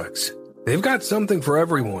pet products, they've got something for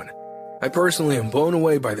everyone. I personally am blown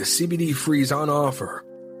away by the CBD Freeze on offer.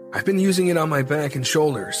 I've been using it on my back and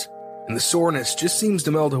shoulders, and the soreness just seems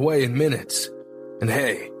to melt away in minutes. And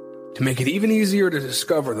hey, to make it even easier to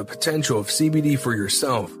discover the potential of CBD for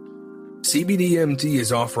yourself, CBDMD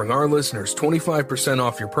is offering our listeners 25%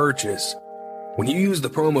 off your purchase when you use the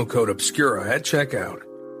promo code Obscura at checkout.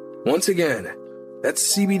 Once again,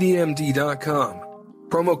 that's CBDMD.com,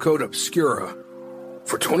 promo code Obscura,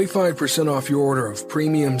 for 25% off your order of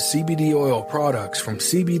premium CBD oil products from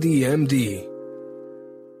CBDMD.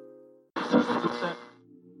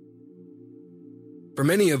 For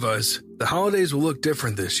many of us, the holidays will look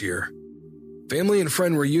different this year. Family and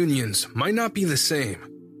friend reunions might not be the same.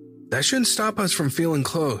 That shouldn't stop us from feeling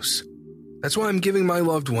close. That's why I'm giving my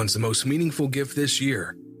loved ones the most meaningful gift this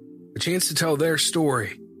year, a chance to tell their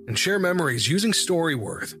story and share memories using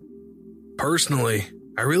Storyworth. Personally,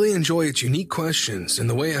 I really enjoy its unique questions and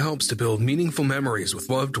the way it helps to build meaningful memories with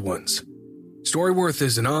loved ones. Storyworth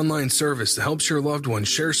is an online service that helps your loved ones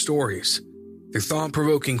share stories through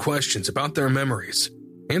thought-provoking questions about their memories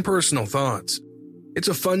and personal thoughts. It's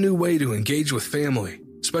a fun new way to engage with family,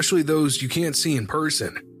 especially those you can't see in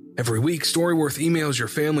person. Every week, Storyworth emails your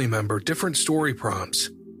family member different story prompts.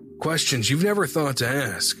 Questions you've never thought to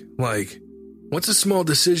ask, like, what's a small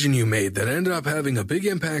decision you made that ended up having a big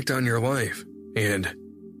impact on your life? And,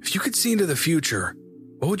 if you could see into the future,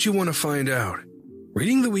 what would you want to find out?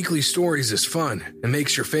 Reading the weekly stories is fun and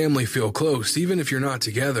makes your family feel close even if you're not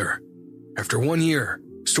together. After 1 year,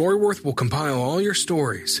 Storyworth will compile all your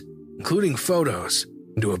stories, including photos,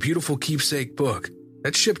 into a beautiful keepsake book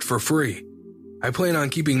that's shipped for free. I plan on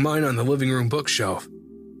keeping mine on the living room bookshelf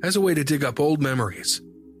as a way to dig up old memories.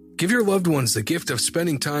 Give your loved ones the gift of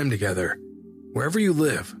spending time together, wherever you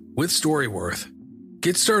live, with Storyworth.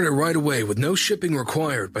 Get started right away with no shipping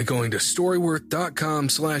required by going to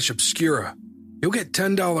storyworth.com/obscura. You'll get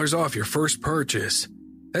 $10 off your first purchase.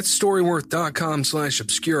 That's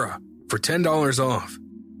storyworth.com/obscura for $10 off.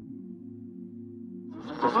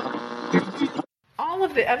 All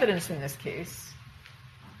of the evidence in this case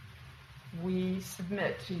we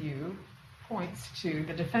submit to you points to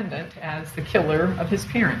the defendant as the killer of his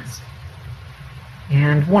parents.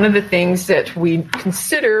 And one of the things that we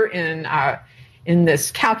consider in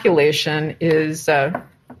this calculation is, the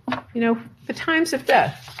times of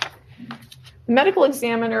death. The medical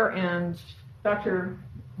examiner and Dr.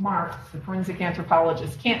 Marks, the forensic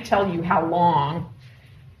anthropologist, can't tell you how long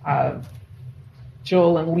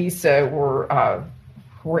Joel and Lisa were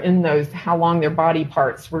in those, how long their body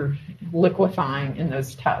parts were liquefying in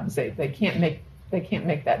those tubs. They can't make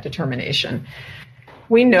that determination.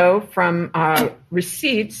 We know from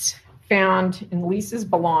receipts found in Lisa's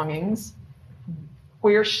belongings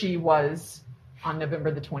where she was on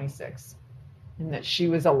November the 26th, and that she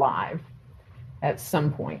was alive at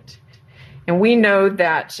some point. And we know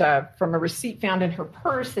that from a receipt found in her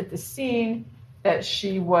purse at the scene that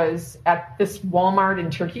she was at this Walmart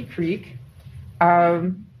in Turkey Creek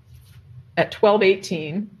at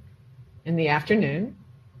 12:18 in the afternoon,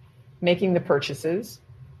 making the purchases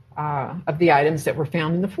of the items that were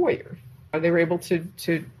found in the foyer. They were able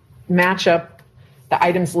to match up the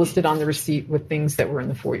items listed on the receipt with things that were in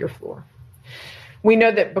the foyer floor. We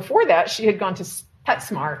know that before that, she had gone to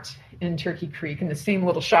PetSmart in Turkey Creek, in the same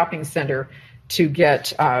little shopping center, to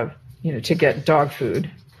get dog food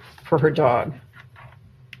for her dog.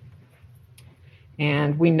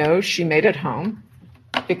 And we know she made it home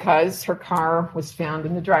because her car was found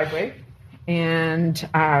in the driveway, and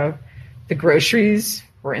the groceries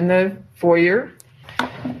were in the foyer.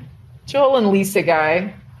 Joel and Lisa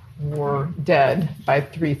Guy were dead by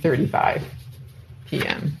 3:35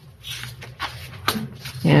 p.m.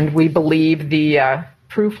 And we believe the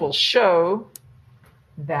proof will show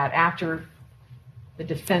that after the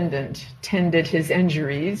defendant tended his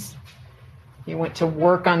injuries, he went to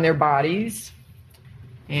work on their bodies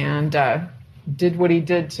and did what he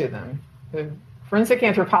did to them. The forensic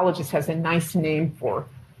anthropologist has a nice name for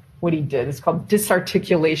what he did. It's called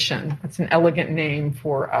disarticulation. That's an elegant name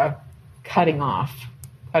for cutting off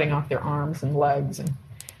their arms and legs and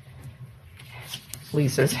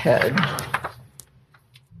Lisa's head.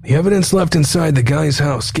 The evidence left inside the guy's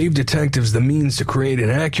house gave detectives the means to create an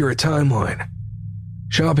accurate timeline.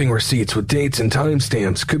 Shopping receipts with dates and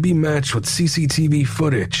timestamps could be matched with CCTV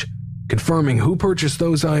footage, confirming who purchased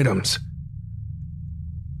those items.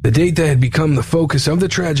 The date that had become the focus of the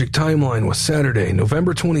tragic timeline was Saturday,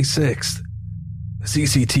 November 26th. The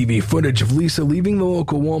CCTV footage of Lisa leaving the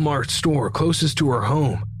local Walmart store closest to her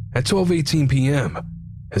home at 12:18 p.m.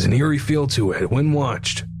 has an eerie feel to it when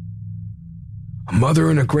watched. A mother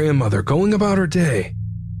and a grandmother going about her day,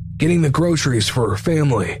 getting the groceries for her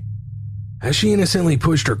family. As she innocently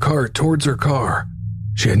pushed her cart towards her car,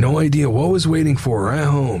 she had no idea what was waiting for her at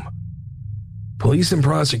home. Police and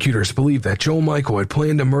prosecutors believe that Joel Michael had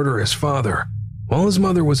planned to murder his father while his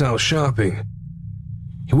mother was out shopping.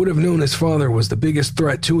 He would have known his father was the biggest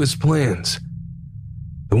threat to his plans,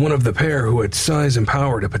 the one of the pair who had size and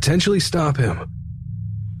power to potentially stop him.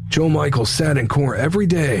 Joel Michael sat in court every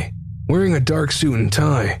day, wearing a dark suit and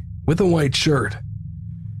tie with a white shirt.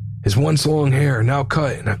 His once long hair now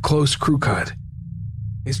cut in a close crew cut.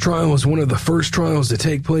 His trial was one of the first trials to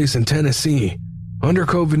take place in Tennessee under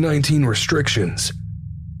COVID-19 restrictions.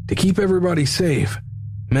 To keep everybody safe,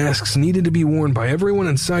 masks needed to be worn by everyone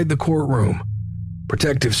inside the courtroom.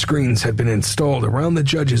 Protective screens had been installed around the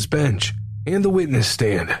judge's bench and the witness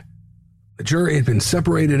stand. The jury had been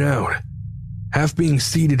separated out, half being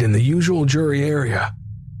seated in the usual jury area,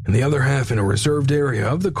 and the other half in a reserved area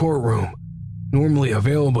of the courtroom, normally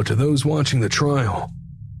available to those watching the trial.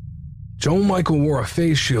 Joel Michael wore a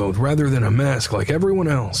face shield rather than a mask like everyone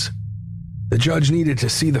else. The judge needed to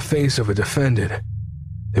see the face of a defendant.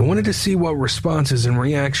 They wanted to see what responses and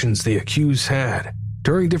reactions the accused had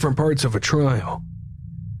during different parts of a trial.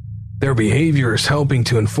 their behaviors helping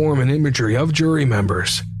to inform an imagery of jury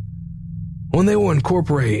members, one they will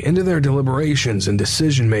incorporate into their deliberations and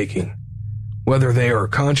decision-making, whether they are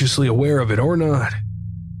consciously aware of it or not.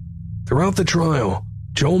 Throughout the trial,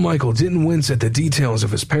 Joel Michael didn't wince at the details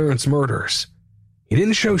of his parents' murders. He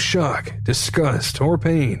didn't show shock, disgust, or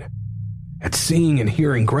pain at seeing and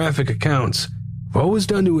hearing graphic accounts of what was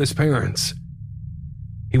done to his parents.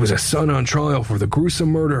 He was a son on trial for the gruesome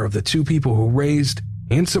murder of the two people who raised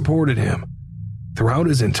and supported him throughout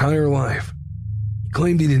his entire life. He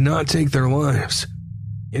claimed he did not take their lives,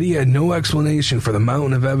 yet he had no explanation for the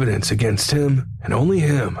mountain of evidence against him and only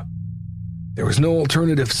him. There was no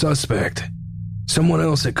alternative suspect, someone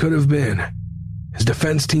else it could have been. His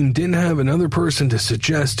defense team didn't have another person to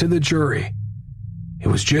suggest to the jury. It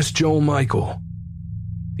was just Joel Michael.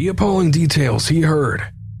 The appalling details he heard,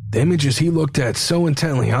 the images he looked at so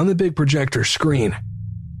intently on the big projector screen,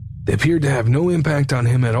 they appeared to have no impact on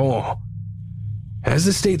him at all. As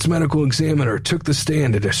the state's medical examiner took the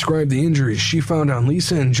stand to describe the injuries she found on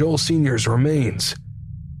Lisa and Joel Sr.'s remains,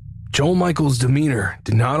 Joel Michael's demeanor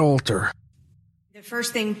did not alter. The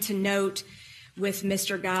first thing to note with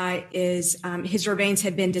Mr. Guy is his remains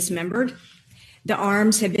had been dismembered. The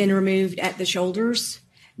arms had been removed at the shoulders.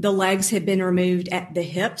 The legs had been removed at the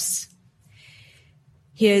hips.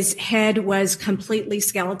 His head was completely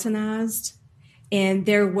skeletonized, and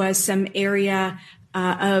there was some area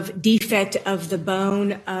of defect of the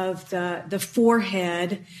bone of the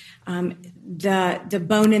forehead. The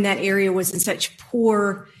bone in that area was in such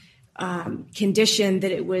poor condition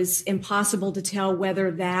that it was impossible to tell whether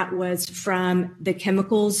that was from the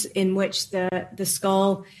chemicals in which the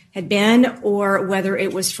skull had been or whether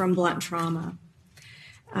it was from blunt trauma.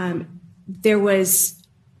 There was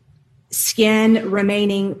skin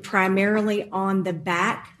remaining primarily on the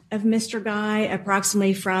back of Mr. Guy,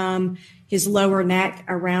 approximately from his lower neck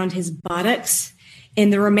around his buttocks,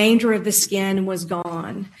 and the remainder of the skin was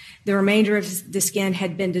gone. The remainder of the skin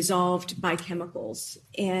had been dissolved by chemicals,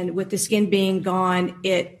 and with the skin being gone,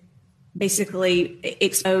 it basically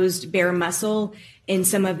exposed bare muscle and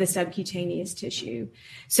some of the subcutaneous tissue.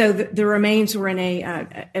 So the remains were in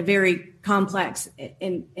a very complex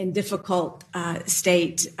and difficult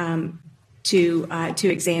state to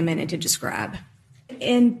examine and to describe.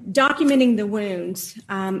 In documenting the wounds,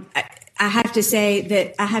 I have to say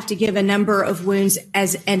that I have to give a number of wounds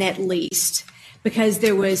as an at least, because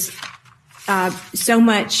there was so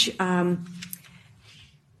much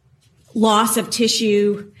loss of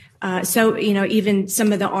tissue. So, even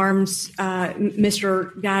some of the arms,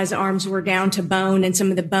 Mr. Guy's arms were down to bone, and some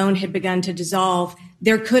of the bone had begun to dissolve.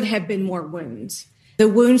 There could have been more wounds. The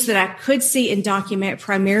wounds that I could see and document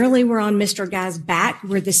primarily were on Mr. Guy's back,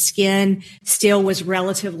 where the skin still was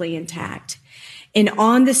relatively intact. And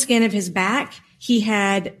on the skin of his back, he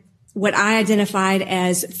had what I identified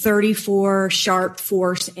as 34 sharp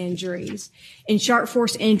force injuries. And sharp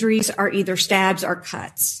force injuries are either stabs or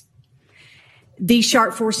cuts. These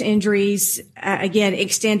sharp force injuries, again,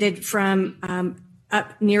 extended from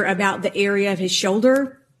up near about the area of his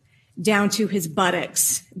shoulder down to his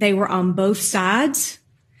buttocks. They were on both sides.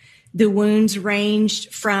 The wounds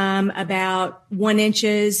ranged from about 1 inch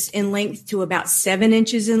in length to about 7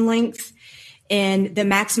 inches in length, and the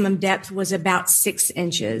maximum depth was about 6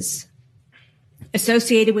 inches.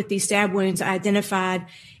 Associated with these stab wounds, I identified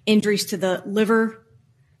injuries to the liver,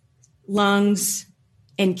 lungs,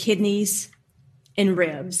 and kidneys, and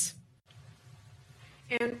ribs.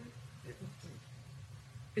 And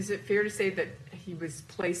is it fair to say that he was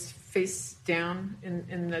placed face down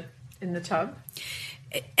in the tub?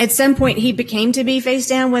 At some point, he became to be face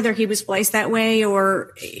down, whether he was placed that way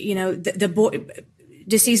or,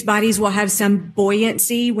 deceased bodies will have some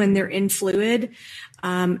buoyancy when they're in fluid.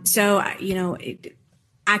 I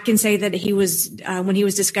can say that he was, when he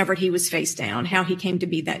was discovered, he was face down. How he came to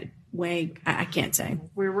be that way, I can't say.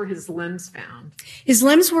 Where were his limbs found? His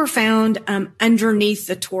limbs were found underneath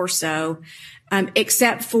the torso,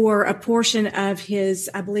 except for a portion of his,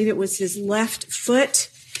 I believe it was his left foot.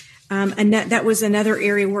 And that was another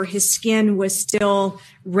area where his skin was still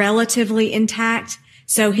relatively intact.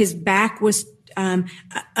 So his back was,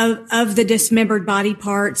 of the dismembered body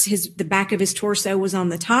parts, the back of his torso was on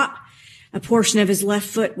the top. A portion of his left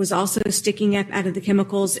foot was also sticking up out of the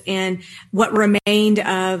chemicals, and what remained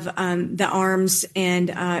of the arms and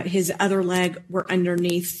his other leg were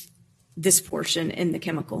underneath this portion in the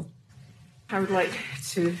chemical. I would like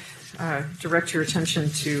to direct your attention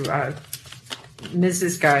to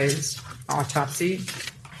Mrs. Guy's autopsy.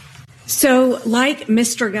 So, like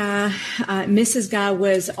Mr. Guy, Mrs. Guy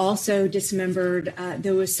was also dismembered.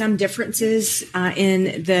 There was some differences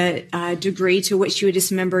in the degree to which she was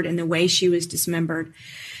dismembered and the way she was dismembered.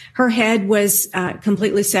 Her head was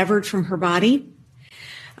completely severed from her body.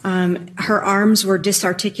 Her arms were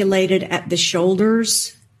disarticulated at the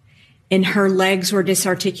shoulders, and her legs were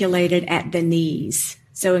disarticulated at the knees.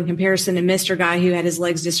 So in comparison to Mr. Guy, who had his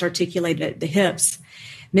legs disarticulated at the hips,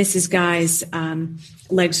 Mrs. Guy's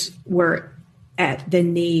legs were at the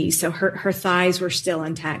knees. So her thighs were still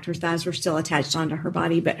intact. Her thighs were still attached onto her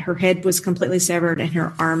body, but her head was completely severed and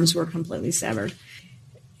her arms were completely severed.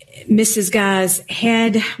 Mrs. Guy's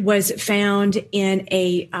head was found in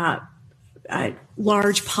a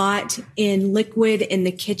large pot in liquid in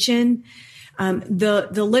the kitchen.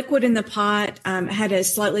 The liquid in the pot had a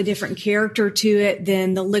slightly different character to it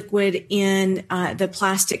than the liquid in the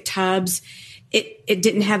plastic tubs. It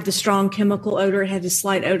didn't have the strong chemical odor. It had a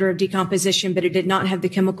slight odor of decomposition, but it did not have the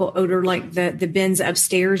chemical odor like the bins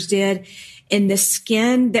upstairs did. And the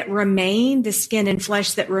skin and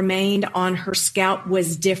flesh that remained on her scalp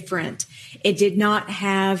was different. It did not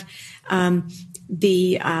have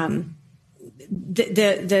the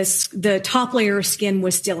top layer of skin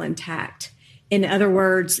was still intact. In other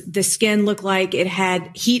words, the skin looked like it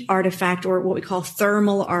had heat artifact or what we call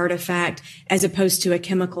thermal artifact as opposed to a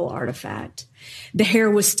chemical artifact. The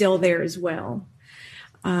hair was still there as well.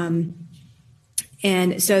 And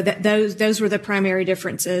so those were the primary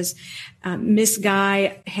differences. Miss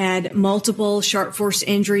Guy had multiple sharp force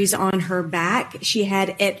injuries on her back. She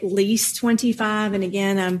had at least 25. And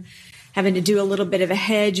again, I'm having to do a little bit of a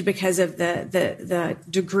hedge because of the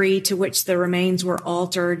degree to which the remains were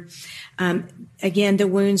altered. Again, the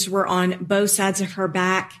wounds were on both sides of her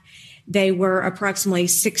back. They were approximately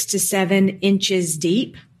 6 to 7 inches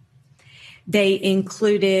deep. They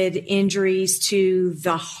included injuries to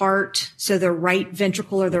the heart, so the right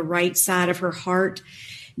ventricle or the right side of her heart,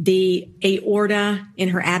 the aorta in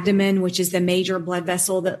her abdomen, which is the major blood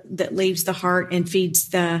vessel that leaves the heart and feeds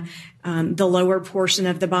the lower portion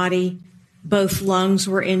of the body. Both lungs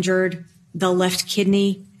were injured, the left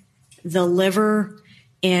kidney, the liver,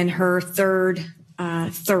 and her third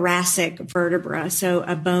thoracic vertebra. So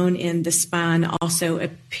a bone in the spine also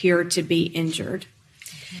appeared to be injured.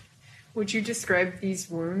 Would you describe these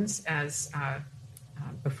wounds as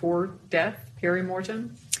before death,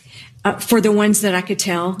 perimortem? For the ones that I could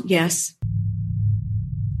tell, yes.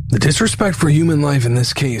 The disrespect for human life in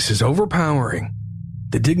this case is overpowering.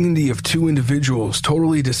 The dignity of two individuals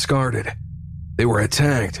totally discarded. They were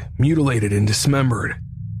attacked, mutilated, and dismembered.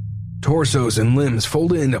 Torsos and limbs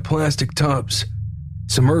folded into plastic tubs,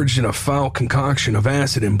 submerged in a foul concoction of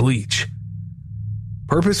acid and bleach.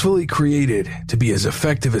 Purposefully created to be as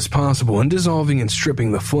effective as possible in dissolving and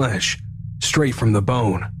stripping the flesh straight from the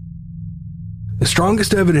bone. The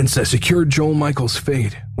strongest evidence that secured Joel Michael's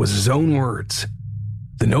fate was his own words.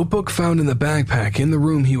 The notebook found in the backpack in the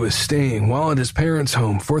room he was staying while at his parents'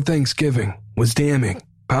 home for Thanksgiving was damning,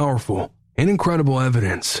 powerful, and incredible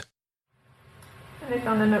evidence. And they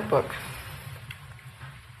found the notebook.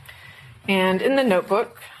 And in the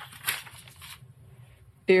notebook,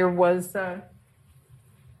 there was a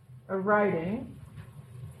writing,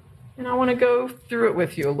 and I want to go through it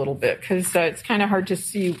with you a little bit because it's kind of hard to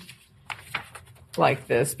see like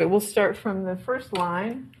this, but we'll start from the first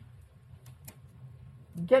line.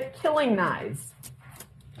 Get killing knives.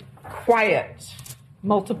 Quiet.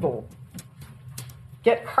 Multiple.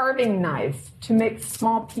 Get carving knives to make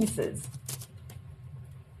small pieces.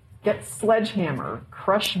 Get sledgehammer.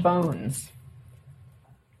 Crush bones.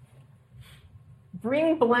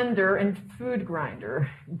 Bring blender and food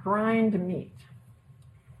grinder. Grind meat.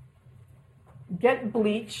 Get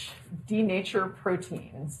bleach. Denature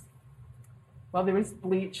proteins. Well, there was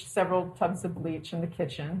bleach, several tubs of bleach in the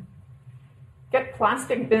kitchen. Get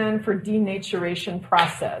plastic bin for denaturation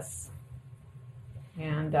process.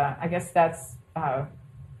 And I guess that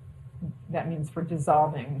means for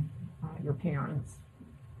dissolving your parents.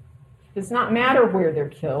 Does not matter where they're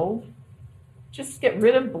killed. Just get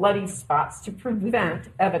rid of bloody spots to prevent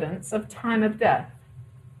evidence of time of death,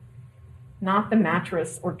 not the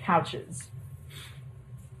mattress or couches.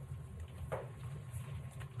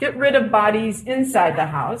 Get rid of bodies inside the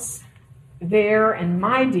house, there and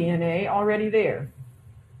my DNA already there.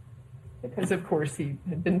 Because, of course, he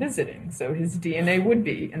had been visiting, so his DNA would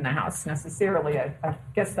be in the house necessarily. I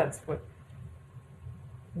guess that's what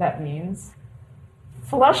that means.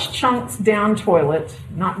 Flush chunks down toilet,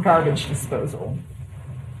 not garbage disposal.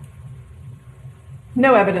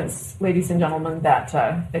 No evidence, ladies and gentlemen, that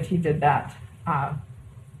he did that.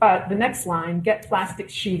 But the next line, get plastic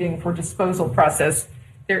sheeting for disposal process.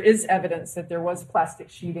 there is evidence that there was plastic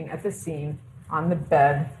sheeting at the scene on the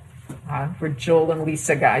bed where Joel and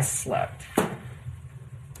Lisa Guy slept.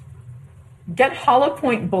 Get hollow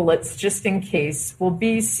point bullets just in case. Will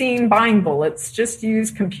be seen buying bullets. Just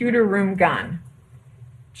use computer room gun.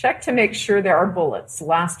 Check to make sure there are bullets.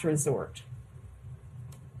 Last resort.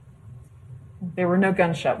 There were no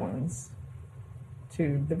gunshot wounds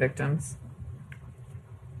to the victims.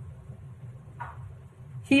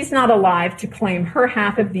 He's not alive to claim her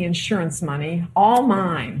half of the insurance money. All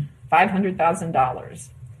mine. $500,000.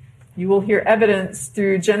 You will hear evidence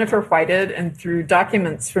through Jennifer Whitehead and through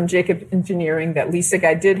documents from Jacob Engineering that Lisa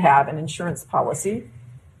Guy did have an insurance policy.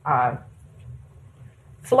 Flood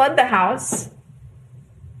the house.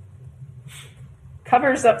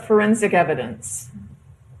 Covers up forensic evidence.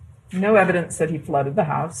 No evidence that he flooded the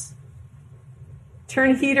house.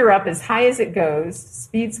 Turn heater up as high as it goes.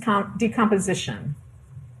 Speeds decomposition.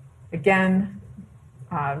 Again,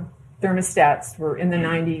 thermostats were in the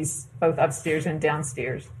 90s, both upstairs and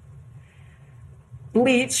downstairs.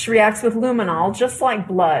 Bleach reacts with luminol, just like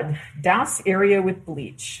blood. Douse area with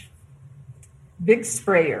bleach. Big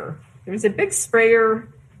sprayer. There was a big sprayer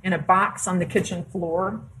in a box on the kitchen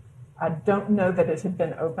floor. I don't know that it had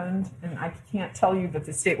been opened, and I can't tell you that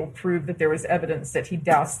the state will prove that there was evidence that he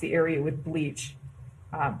doused the area with bleach.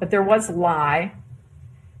 But there was lye,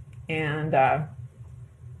 and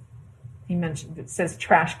he mentioned, it says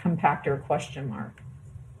trash compactor, ?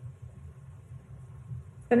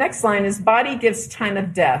 The next line is body gives time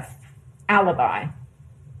of death, alibi.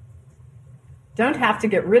 Don't have to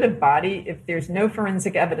get rid of body if there's no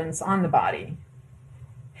forensic evidence on the body.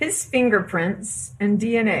 His fingerprints and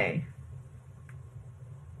DNA.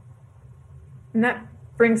 And that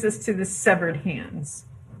brings us to the severed hands.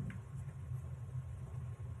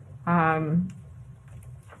 The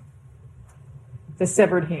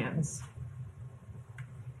severed hands.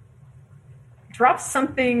 Drop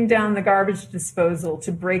something down the garbage disposal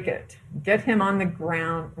to break it. Get him on the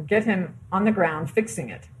ground, fixing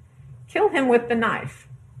it. Kill him with the knife.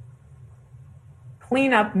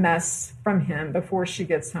 Clean up mess from him before she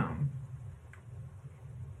gets home.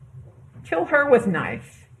 Kill her with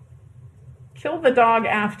knife. Kill the dog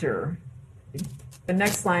after. The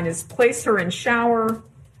next line is place her in shower,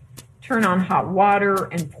 turn on hot water,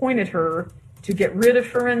 and point at her to get rid of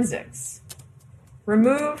forensics.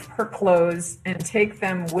 Remove her clothes and take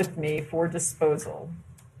them with me for disposal.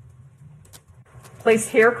 Place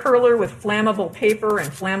hair curler with flammable paper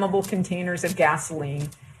and flammable containers of gasoline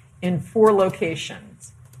in 4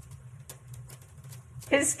 locations.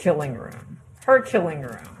 His killing room, her killing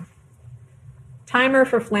room. Timer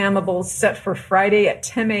for flammables set for Friday at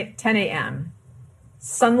 10 a.m.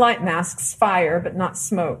 Sunlight masks fire, but not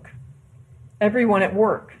smoke. Everyone at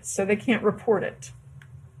work, so they can't report it.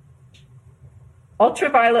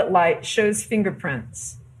 Ultraviolet light shows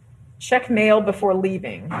fingerprints. Check mail before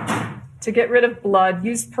leaving. To get rid of blood,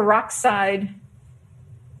 use peroxide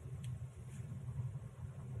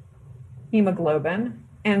hemoglobin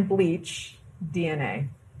and bleach DNA.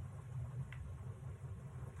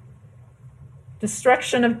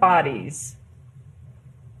 Destruction of bodies.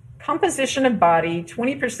 Composition of body,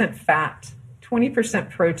 20% fat,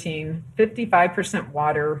 20% protein, 55%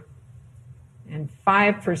 water, and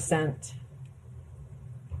 5%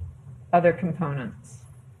 other components.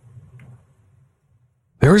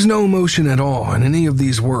 There is no emotion at all in any of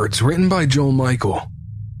these words written by Joel Michael.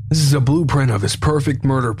 This is a blueprint of his perfect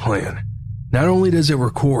murder plan. Not only does it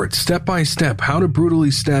record step by step how to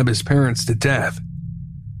brutally stab his parents to death,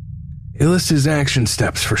 it lists his action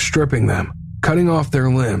steps for stripping them, cutting off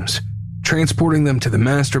their limbs, transporting them to the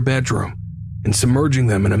master bedroom, and submerging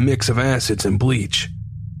them in a mix of acids and bleach.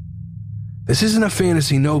 This isn't a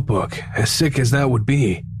fantasy notebook, as sick as that would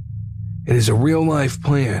be. It is a real-life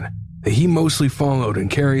plan that he mostly followed and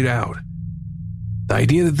carried out. The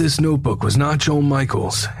idea that this notebook was not Joel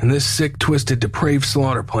Michael's and this sick, twisted, depraved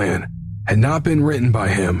slaughter plan had not been written by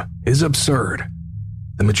him is absurd.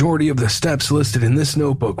 The majority of the steps listed in this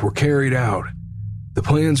notebook were carried out. The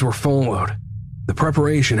plans were followed. The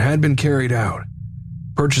preparation had been carried out.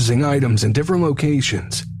 Purchasing items in different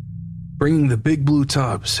locations, bringing the big blue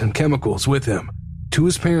tubs and chemicals with him to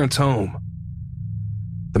his parents' home.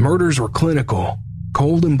 The murders were clinical,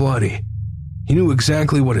 cold and bloody. He knew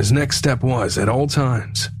exactly what his next step was at all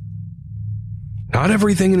times. Not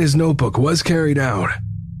everything in his notebook was carried out.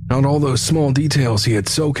 Not all those small details he had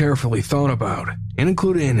so carefully thought about and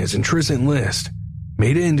included in his intrinsic list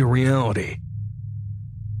made it into reality.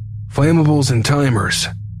 Flammables and timers,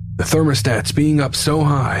 the thermostats being up so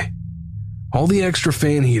high, all the extra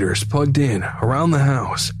fan heaters plugged in around the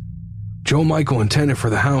house. Joel Michael intended for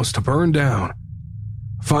the house to burn down.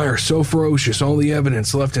 A fire so ferocious all the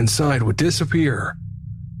evidence left inside would disappear.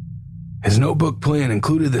 His notebook plan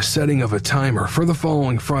included the setting of a timer for the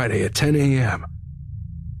following Friday at 10 a.m.,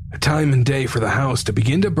 a time and day for the house to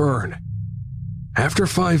begin to burn. After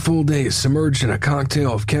 5 full days submerged in a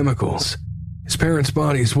cocktail of chemicals, his parents'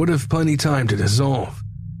 bodies would have plenty time to dissolve.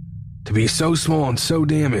 To be so small and so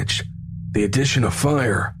damaged, the addition of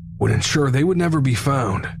fire would ensure they would never be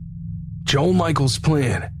found. Joel Michael's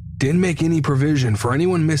plan didn't make any provision for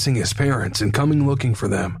anyone missing his parents and coming looking for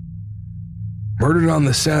them. Murdered on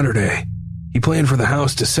the Saturday, he planned for the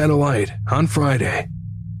house to set alight on Friday.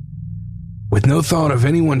 With no thought of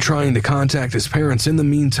anyone trying to contact his parents in the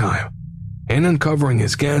meantime, and uncovering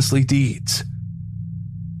his ghastly deeds,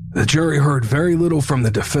 the jury heard very little from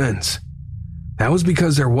the defense. That was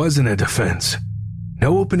because there wasn't a defense.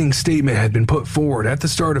 No opening statement had been put forward at the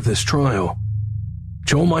start of this trial.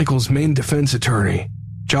 Joel Michael's main defense attorney,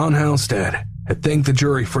 John Halstead, had thanked the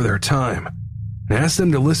jury for their time and asked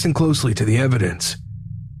them to listen closely to the evidence.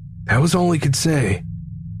 That was all he could say.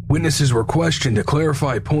 Witnesses were questioned to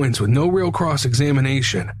clarify points with no real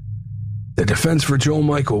cross-examination. The defense for Joel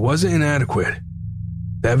Michael wasn't inadequate.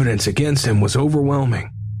 The evidence against him was overwhelming,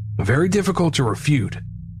 very difficult to refute.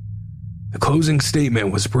 The closing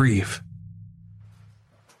statement was brief.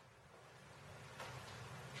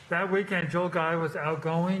 That weekend, Joel Guy was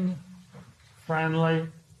outgoing, friendly,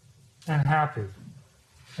 and happy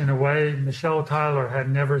in a way Michelle Tyler had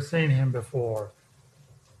never seen him before.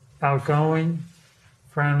 Outgoing,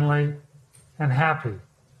 friendly, and happy.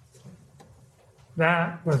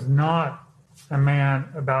 That was not a man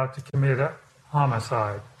about to commit a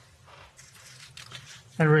homicide.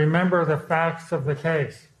 And remember the facts of the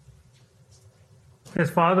case. His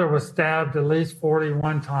father was stabbed at least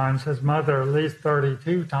 41 times, his mother at least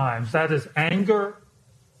 32 times. That is anger,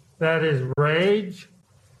 that is rage,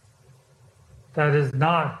 that is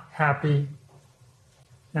not happy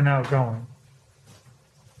and outgoing.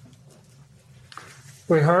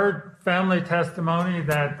 We heard family testimony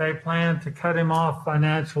that they planned to cut him off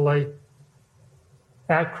financially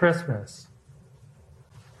at Christmas.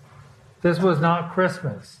 This was not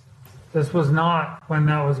Christmas. This was not when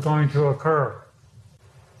that was going to occur.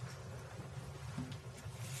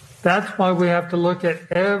 That's why we have to look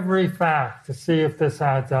at every fact to see if this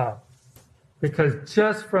adds up. Because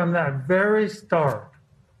just from that very start,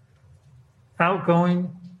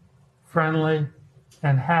 outgoing, friendly,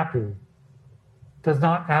 and happy does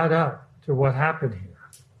not add up to what happened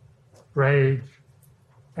here. Rage,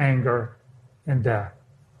 anger, and death.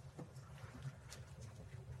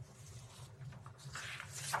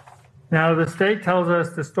 Now, the state tells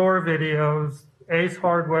us to store videos, Ace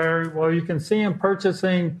Hardware. Well, you can see him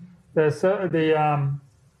purchasing the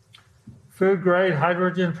food-grade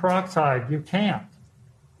hydrogen peroxide. You can't.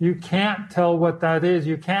 You can't tell what that is.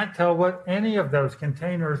 You can't tell what any of those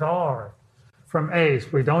containers are from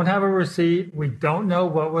Ace. We don't have a receipt. We don't know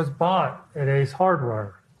what was bought at Ace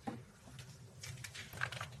Hardware.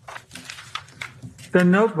 The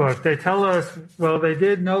notebook, they tell us, well, they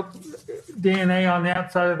did note DNA on the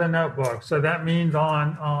outside of the notebook. So that means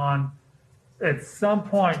at some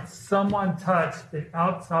point, someone touched the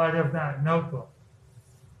outside of that notebook.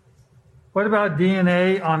 What about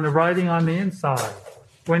DNA on the writing on the inside?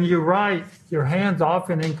 When you write, your hand's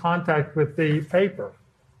often in contact with the paper.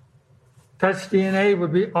 Touch DNA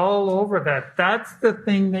would be all over that. That's the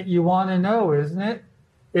thing that you want to know, isn't it?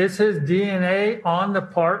 Is his DNA on the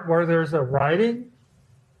part where there's a writing?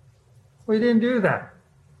 We didn't do that.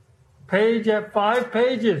 Page at 5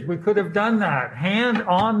 pages, we could have done that. Hand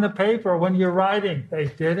on the paper when you're writing. They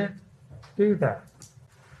didn't do that.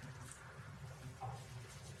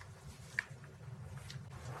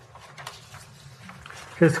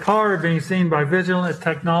 His car being seen by Vigilant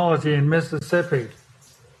Technology in Mississippi.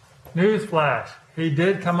 Newsflash, he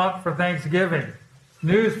did come up for Thanksgiving.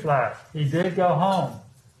 Newsflash, he did go home.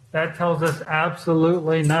 That tells us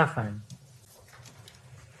absolutely nothing.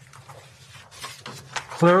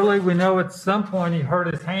 Clearly, we know at some point he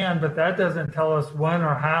hurt his hand, but that doesn't tell us when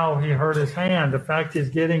or how he hurt his hand. The fact he's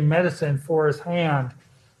getting medicine for his hand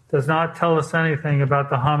does not tell us anything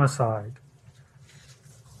about the homicide.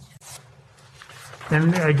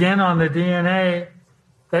 And again, on the DNA,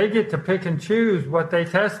 they get to pick and choose what they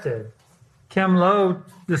tested. Kim Lowe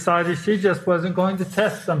decided she just wasn't going to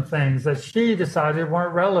test some things that she decided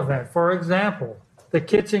weren't relevant. For example, the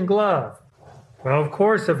kitchen glove. Well, of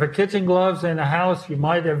course, if a kitchen glove's in a house, you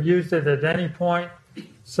might have used it at any point.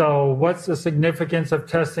 So what's the significance of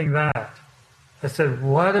testing that? I said,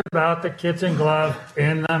 what about the kitchen glove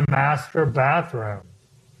in the master bathroom?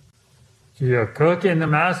 Do you cook in the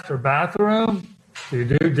master bathroom? You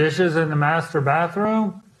do dishes in the master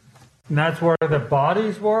bathroom, and that's where the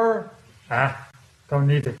bodies were? Don't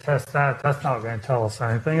need to test that. That's not going to tell us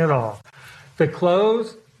anything at all. The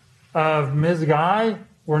clothes of Ms. Guy,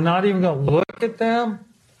 we're not even going to look at them.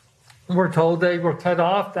 We're told they were cut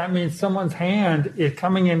off. That means someone's hand is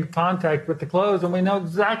coming into contact with the clothes, and we know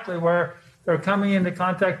exactly where they're coming into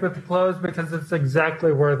contact with the clothes because it's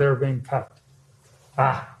exactly where they're being cut.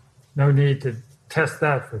 No need to test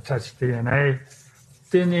that for touch DNA.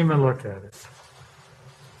 Didn't even look at it.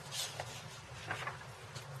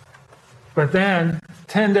 But then,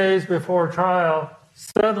 10 days before trial,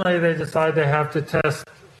 suddenly they decide they have to test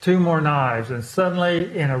 2 more knives. And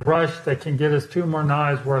suddenly, in a rush, they can get us 2 more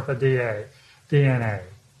knives worth of DNA.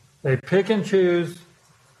 They pick and choose.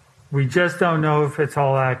 We just don't know if it's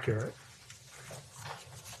all accurate.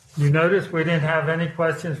 You notice we didn't have any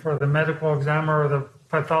questions for the medical examiner or the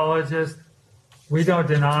pathologist. We don't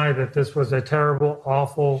deny that this was a terrible,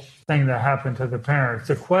 awful thing that happened to the parents.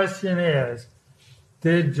 The question is,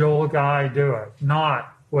 did Joel Guy do it?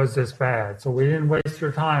 Not, was this bad? So we didn't waste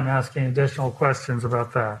your time asking additional questions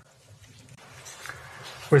about that.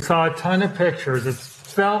 We saw a ton of pictures. It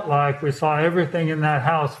felt like we saw everything in that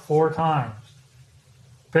house 4 times.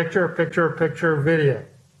 Picture, picture, picture, video.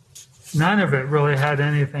 None of it really had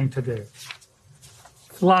anything to do.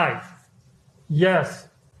 Flight. Yes,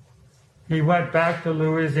 he went back to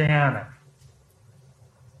Louisiana.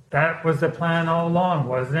 That was the plan all along,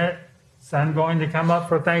 wasn't it? Son going to come up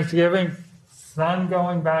for Thanksgiving, son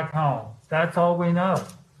going back home. That's all we know.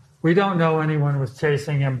 We don't know anyone was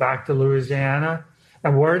chasing him back to Louisiana.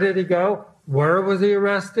 And where did he go? Where was he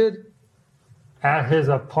arrested? At his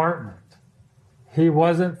apartment. He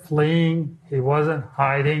wasn't fleeing. He wasn't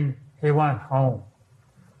hiding. He went home.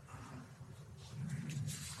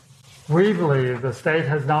 We believe the state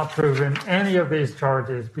has not proven any of these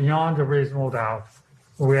charges beyond a reasonable doubt.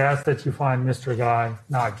 We ask that you find Mr. Guy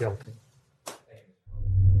not guilty.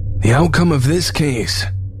 The outcome of this case,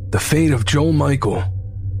 the fate of Joel Michael,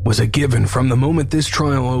 was a given from the moment this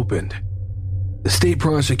trial opened. The state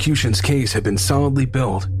prosecution's case had been solidly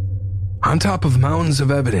built, on top of mountains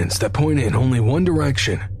of evidence that pointed in only one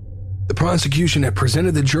direction. The prosecution had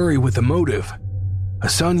presented the jury with a motive: a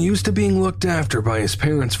son used to being looked after by his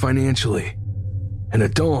parents financially. An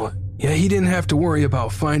adult, yet he didn't have to worry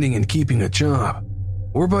about finding and keeping a job,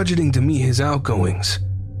 or budgeting to meet his outgoings.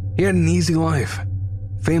 He had an easy life.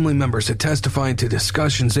 Family members had testified to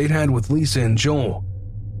discussions they'd had with Lisa and Joel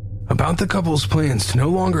about the couple's plans to no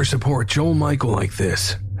longer support Joel Michael like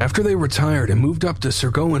this. After they retired and moved up to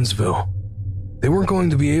Sir Gowensville, they weren't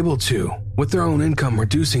going to be able to, with their own income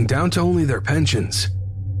reducing down to only their pensions.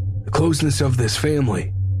 The closeness of this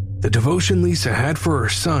family, the devotion Lisa had for her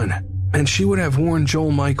son, meant she would have warned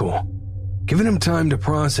Joel Michael, giving him time to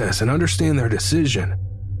process and understand their decision.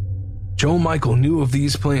 Joel Michael knew of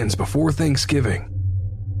these plans before Thanksgiving.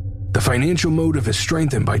 The financial motive is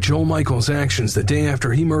strengthened by Joel Michael's actions the day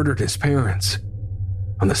after he murdered his parents.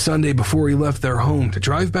 On the Sunday before he left their home to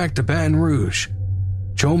drive back to Baton Rouge,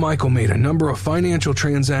 Joel Michael made a number of financial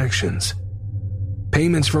transactions.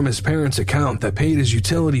 Payments from his parents' account that paid his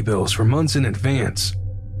utility bills for months in advance.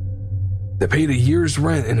 That paid a year's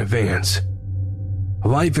rent in advance. A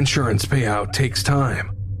life insurance payout takes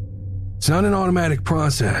time. It's not an automatic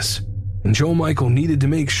process, and Joel Michael needed to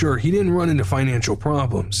make sure he didn't run into financial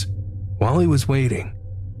problems while he was waiting.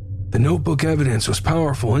 The notebook evidence was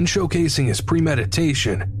powerful in showcasing his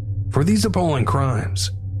premeditation for these appalling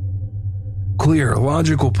crimes. Clear,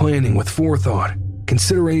 logical planning with forethought,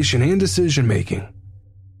 consideration, and decision-making.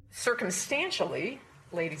 Circumstantially,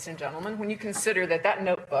 ladies and gentlemen, when you consider that that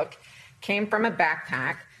notebook came from a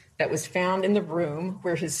backpack that was found in the room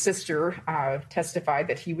where his sister testified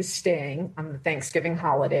that he was staying on the Thanksgiving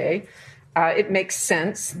holiday, it makes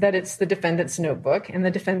sense that it's the defendant's notebook and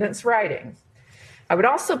the defendant's writing. I would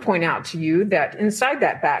also point out to you that inside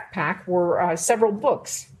that backpack were several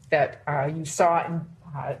books that you saw in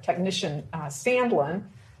Technician Sandlin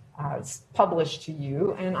published to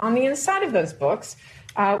you. And on the inside of those books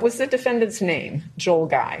was the defendant's name, Joel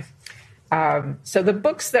Guy. So the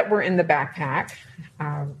books that were in the backpack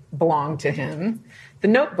belonged to him. The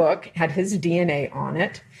notebook had his DNA on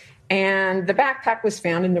it, and the backpack was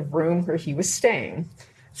found in the room where he was staying.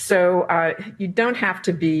 So you don't have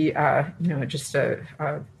to be, just an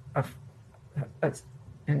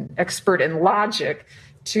expert in logic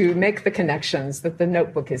to make the connections that the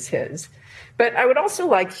notebook is his. But I would also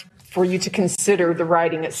like for you to consider the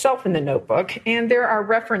writing itself in the notebook, and there are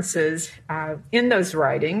references in those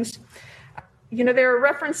writings. There are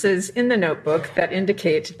references in the notebook that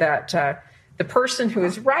indicate that the person who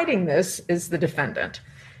is writing this is the defendant.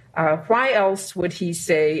 Why else would he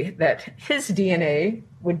say that his DNA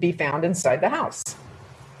would be found inside the house?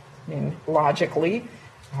 I mean, logically,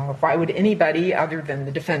 why would anybody other than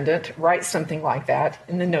the defendant write something like that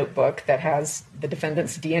in the notebook that has the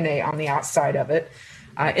defendant's DNA on the outside of it,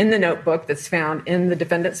 in the notebook that's found in the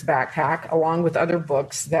defendant's backpack, along with other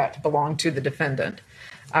books that belong to the defendant?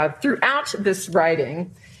 Throughout this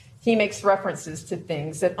writing, he makes references to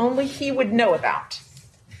things that only he would know about.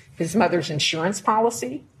 His mother's insurance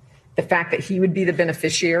policy, the fact that he would be the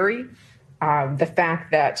beneficiary, the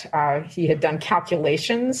fact that he had done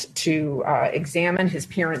calculations to examine his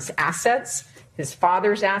parents' assets, his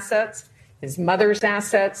father's assets, his mother's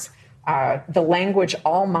assets, the language,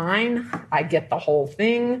 all mine, I get the whole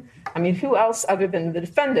thing. I mean, who else other than the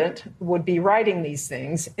defendant would be writing these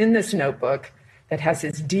things in this notebook that has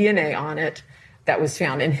his DNA on it that was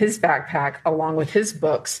found in his backpack along with his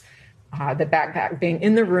books, the backpack being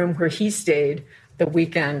in the room where he stayed the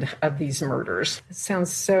weekend of these murders? It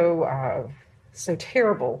sounds so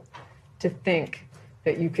terrible to think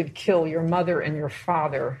that you could kill your mother and your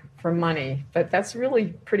father for money, but that's really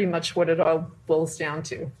pretty much what it all boils down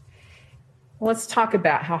to. Let's talk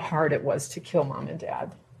about how hard it was to kill Mom and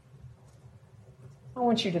Dad. I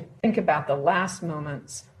want you to think about the last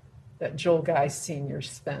moments that Joel Guy Sr.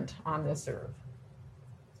 spent on this earth.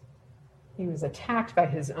 He was attacked by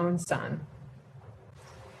his own son.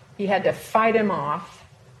 He had to fight him off,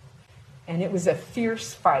 and it was a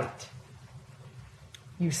fierce fight.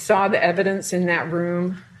 You saw the evidence in that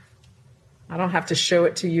room. I don't have to show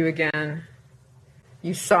it to you again.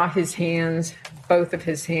 You saw his hands, both of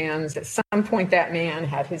his hands. At some point, that man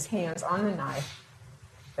had his hands on the knife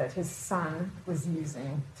that his son was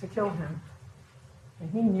using to kill him. And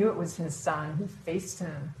he knew it was his son. He faced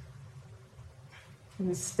him. He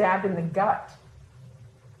was stabbed in the gut.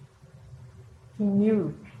 He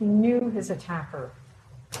knew his attacker.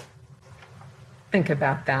 Think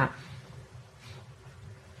about that.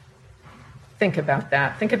 Think about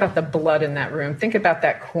that. Think about the blood in that room. Think about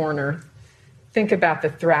that corner. Think about the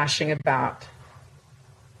thrashing about.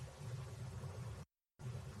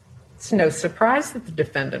 It's no surprise that the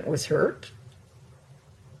defendant was hurt.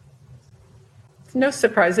 It's no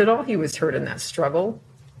surprise at all he was hurt in that struggle.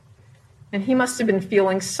 And he must have been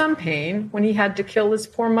feeling some pain when he had to kill his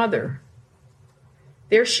poor mother.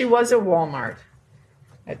 There she was at Walmart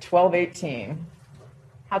at 12:18.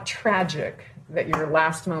 How tragic that your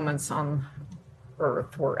last moments on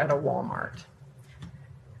earth were at a Walmart,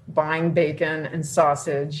 buying bacon and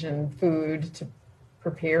sausage and food to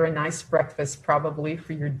prepare a nice breakfast probably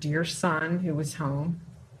for your dear son who was home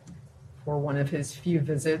for one of his few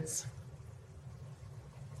visits.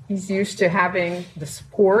 He's used to having the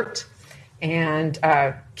support and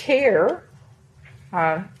care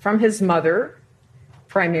from his mother,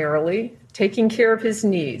 primarily, taking care of his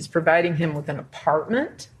needs, providing him with an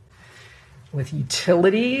apartment, with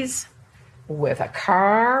utilities, with a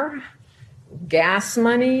car, gas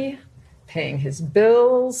money, paying his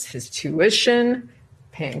bills, his tuition,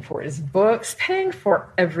 paying for his books, paying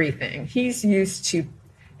for everything. He's used to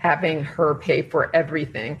having her pay for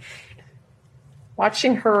everything.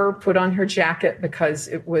 Watching her put on her jacket because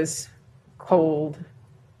it was cold,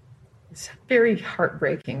 it's very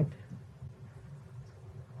heartbreaking.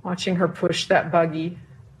 Watching her push that buggy,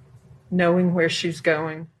 knowing where she's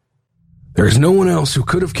going. There's no one else who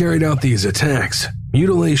could have carried out these attacks,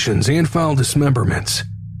 mutilations, and foul dismemberments.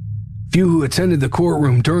 Few who attended the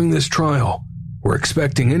courtroom during this trial were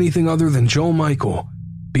expecting anything other than Joel Michael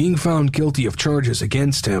being found guilty of charges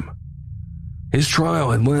against him. His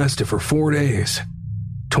trial had lasted for 4 days.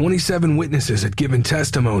 27 witnesses had given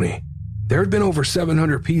testimony. There had been over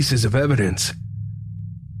 700 pieces of evidence.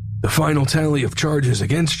 The final tally of charges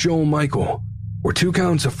against Joel Michael were 2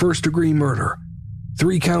 counts of first-degree murder,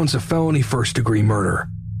 3 counts of felony first-degree murder,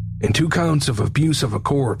 and 2 counts of abuse of a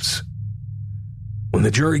corpse. When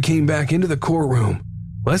the jury came back into the courtroom,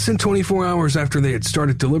 less than 24 hours after they had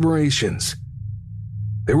started deliberations,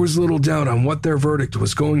 there was little doubt on what their verdict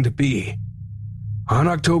was going to be. On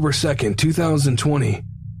October 2nd, 2020,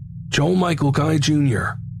 Joel Michael Guy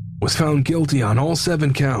Jr. was found guilty on all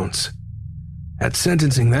 7 counts. At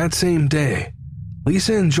sentencing that same day,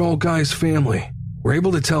 Lisa and Joel Guy's family were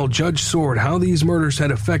able to tell Judge Sword how these murders had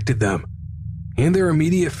affected them and their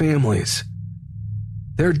immediate families.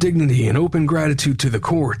 Their dignity and open gratitude to the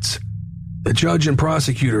courts, the judge and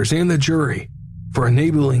prosecutors, and the jury for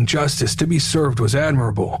enabling justice to be served was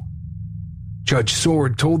admirable. Judge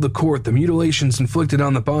Sword told the court the mutilations inflicted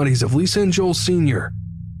on the bodies of Lisa and Joel Sr.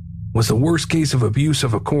 was the worst case of abuse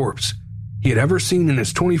of a corpse he had ever seen in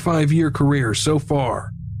his 25-year career so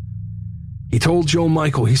far. He told Joe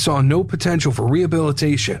Michael he saw no potential for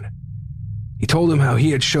rehabilitation. He told him how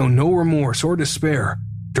he had shown no remorse or despair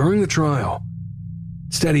during the trial.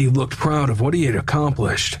 Instead, he looked proud of what he had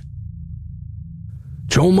accomplished.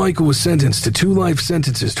 Joel Michael was sentenced to 2 life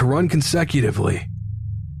sentences to run consecutively.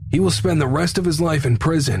 He will spend the rest of his life in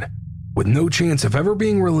prison with no chance of ever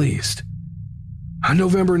being released. On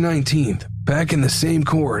November 19th, back in the same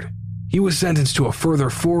court, he was sentenced to a further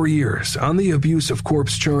 4 years on the abuse of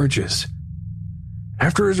corpse charges.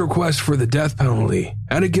 After his request for the death penalty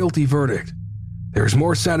and a guilty verdict, there is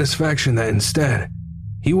more satisfaction that instead,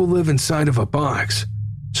 he will live inside of a box,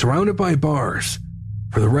 surrounded by bars,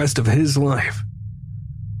 for the rest of his life.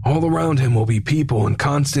 All around him will be people and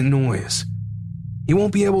constant noise. He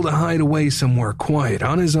won't be able to hide away somewhere quiet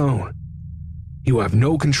on his own. He will have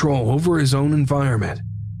no control over his own environment.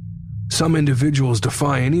 Some individuals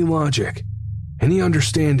defy any logic, any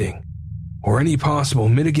understanding, or any possible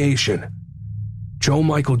mitigation. Joe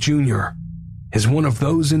Michael Jr. is one of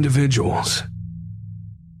those individuals.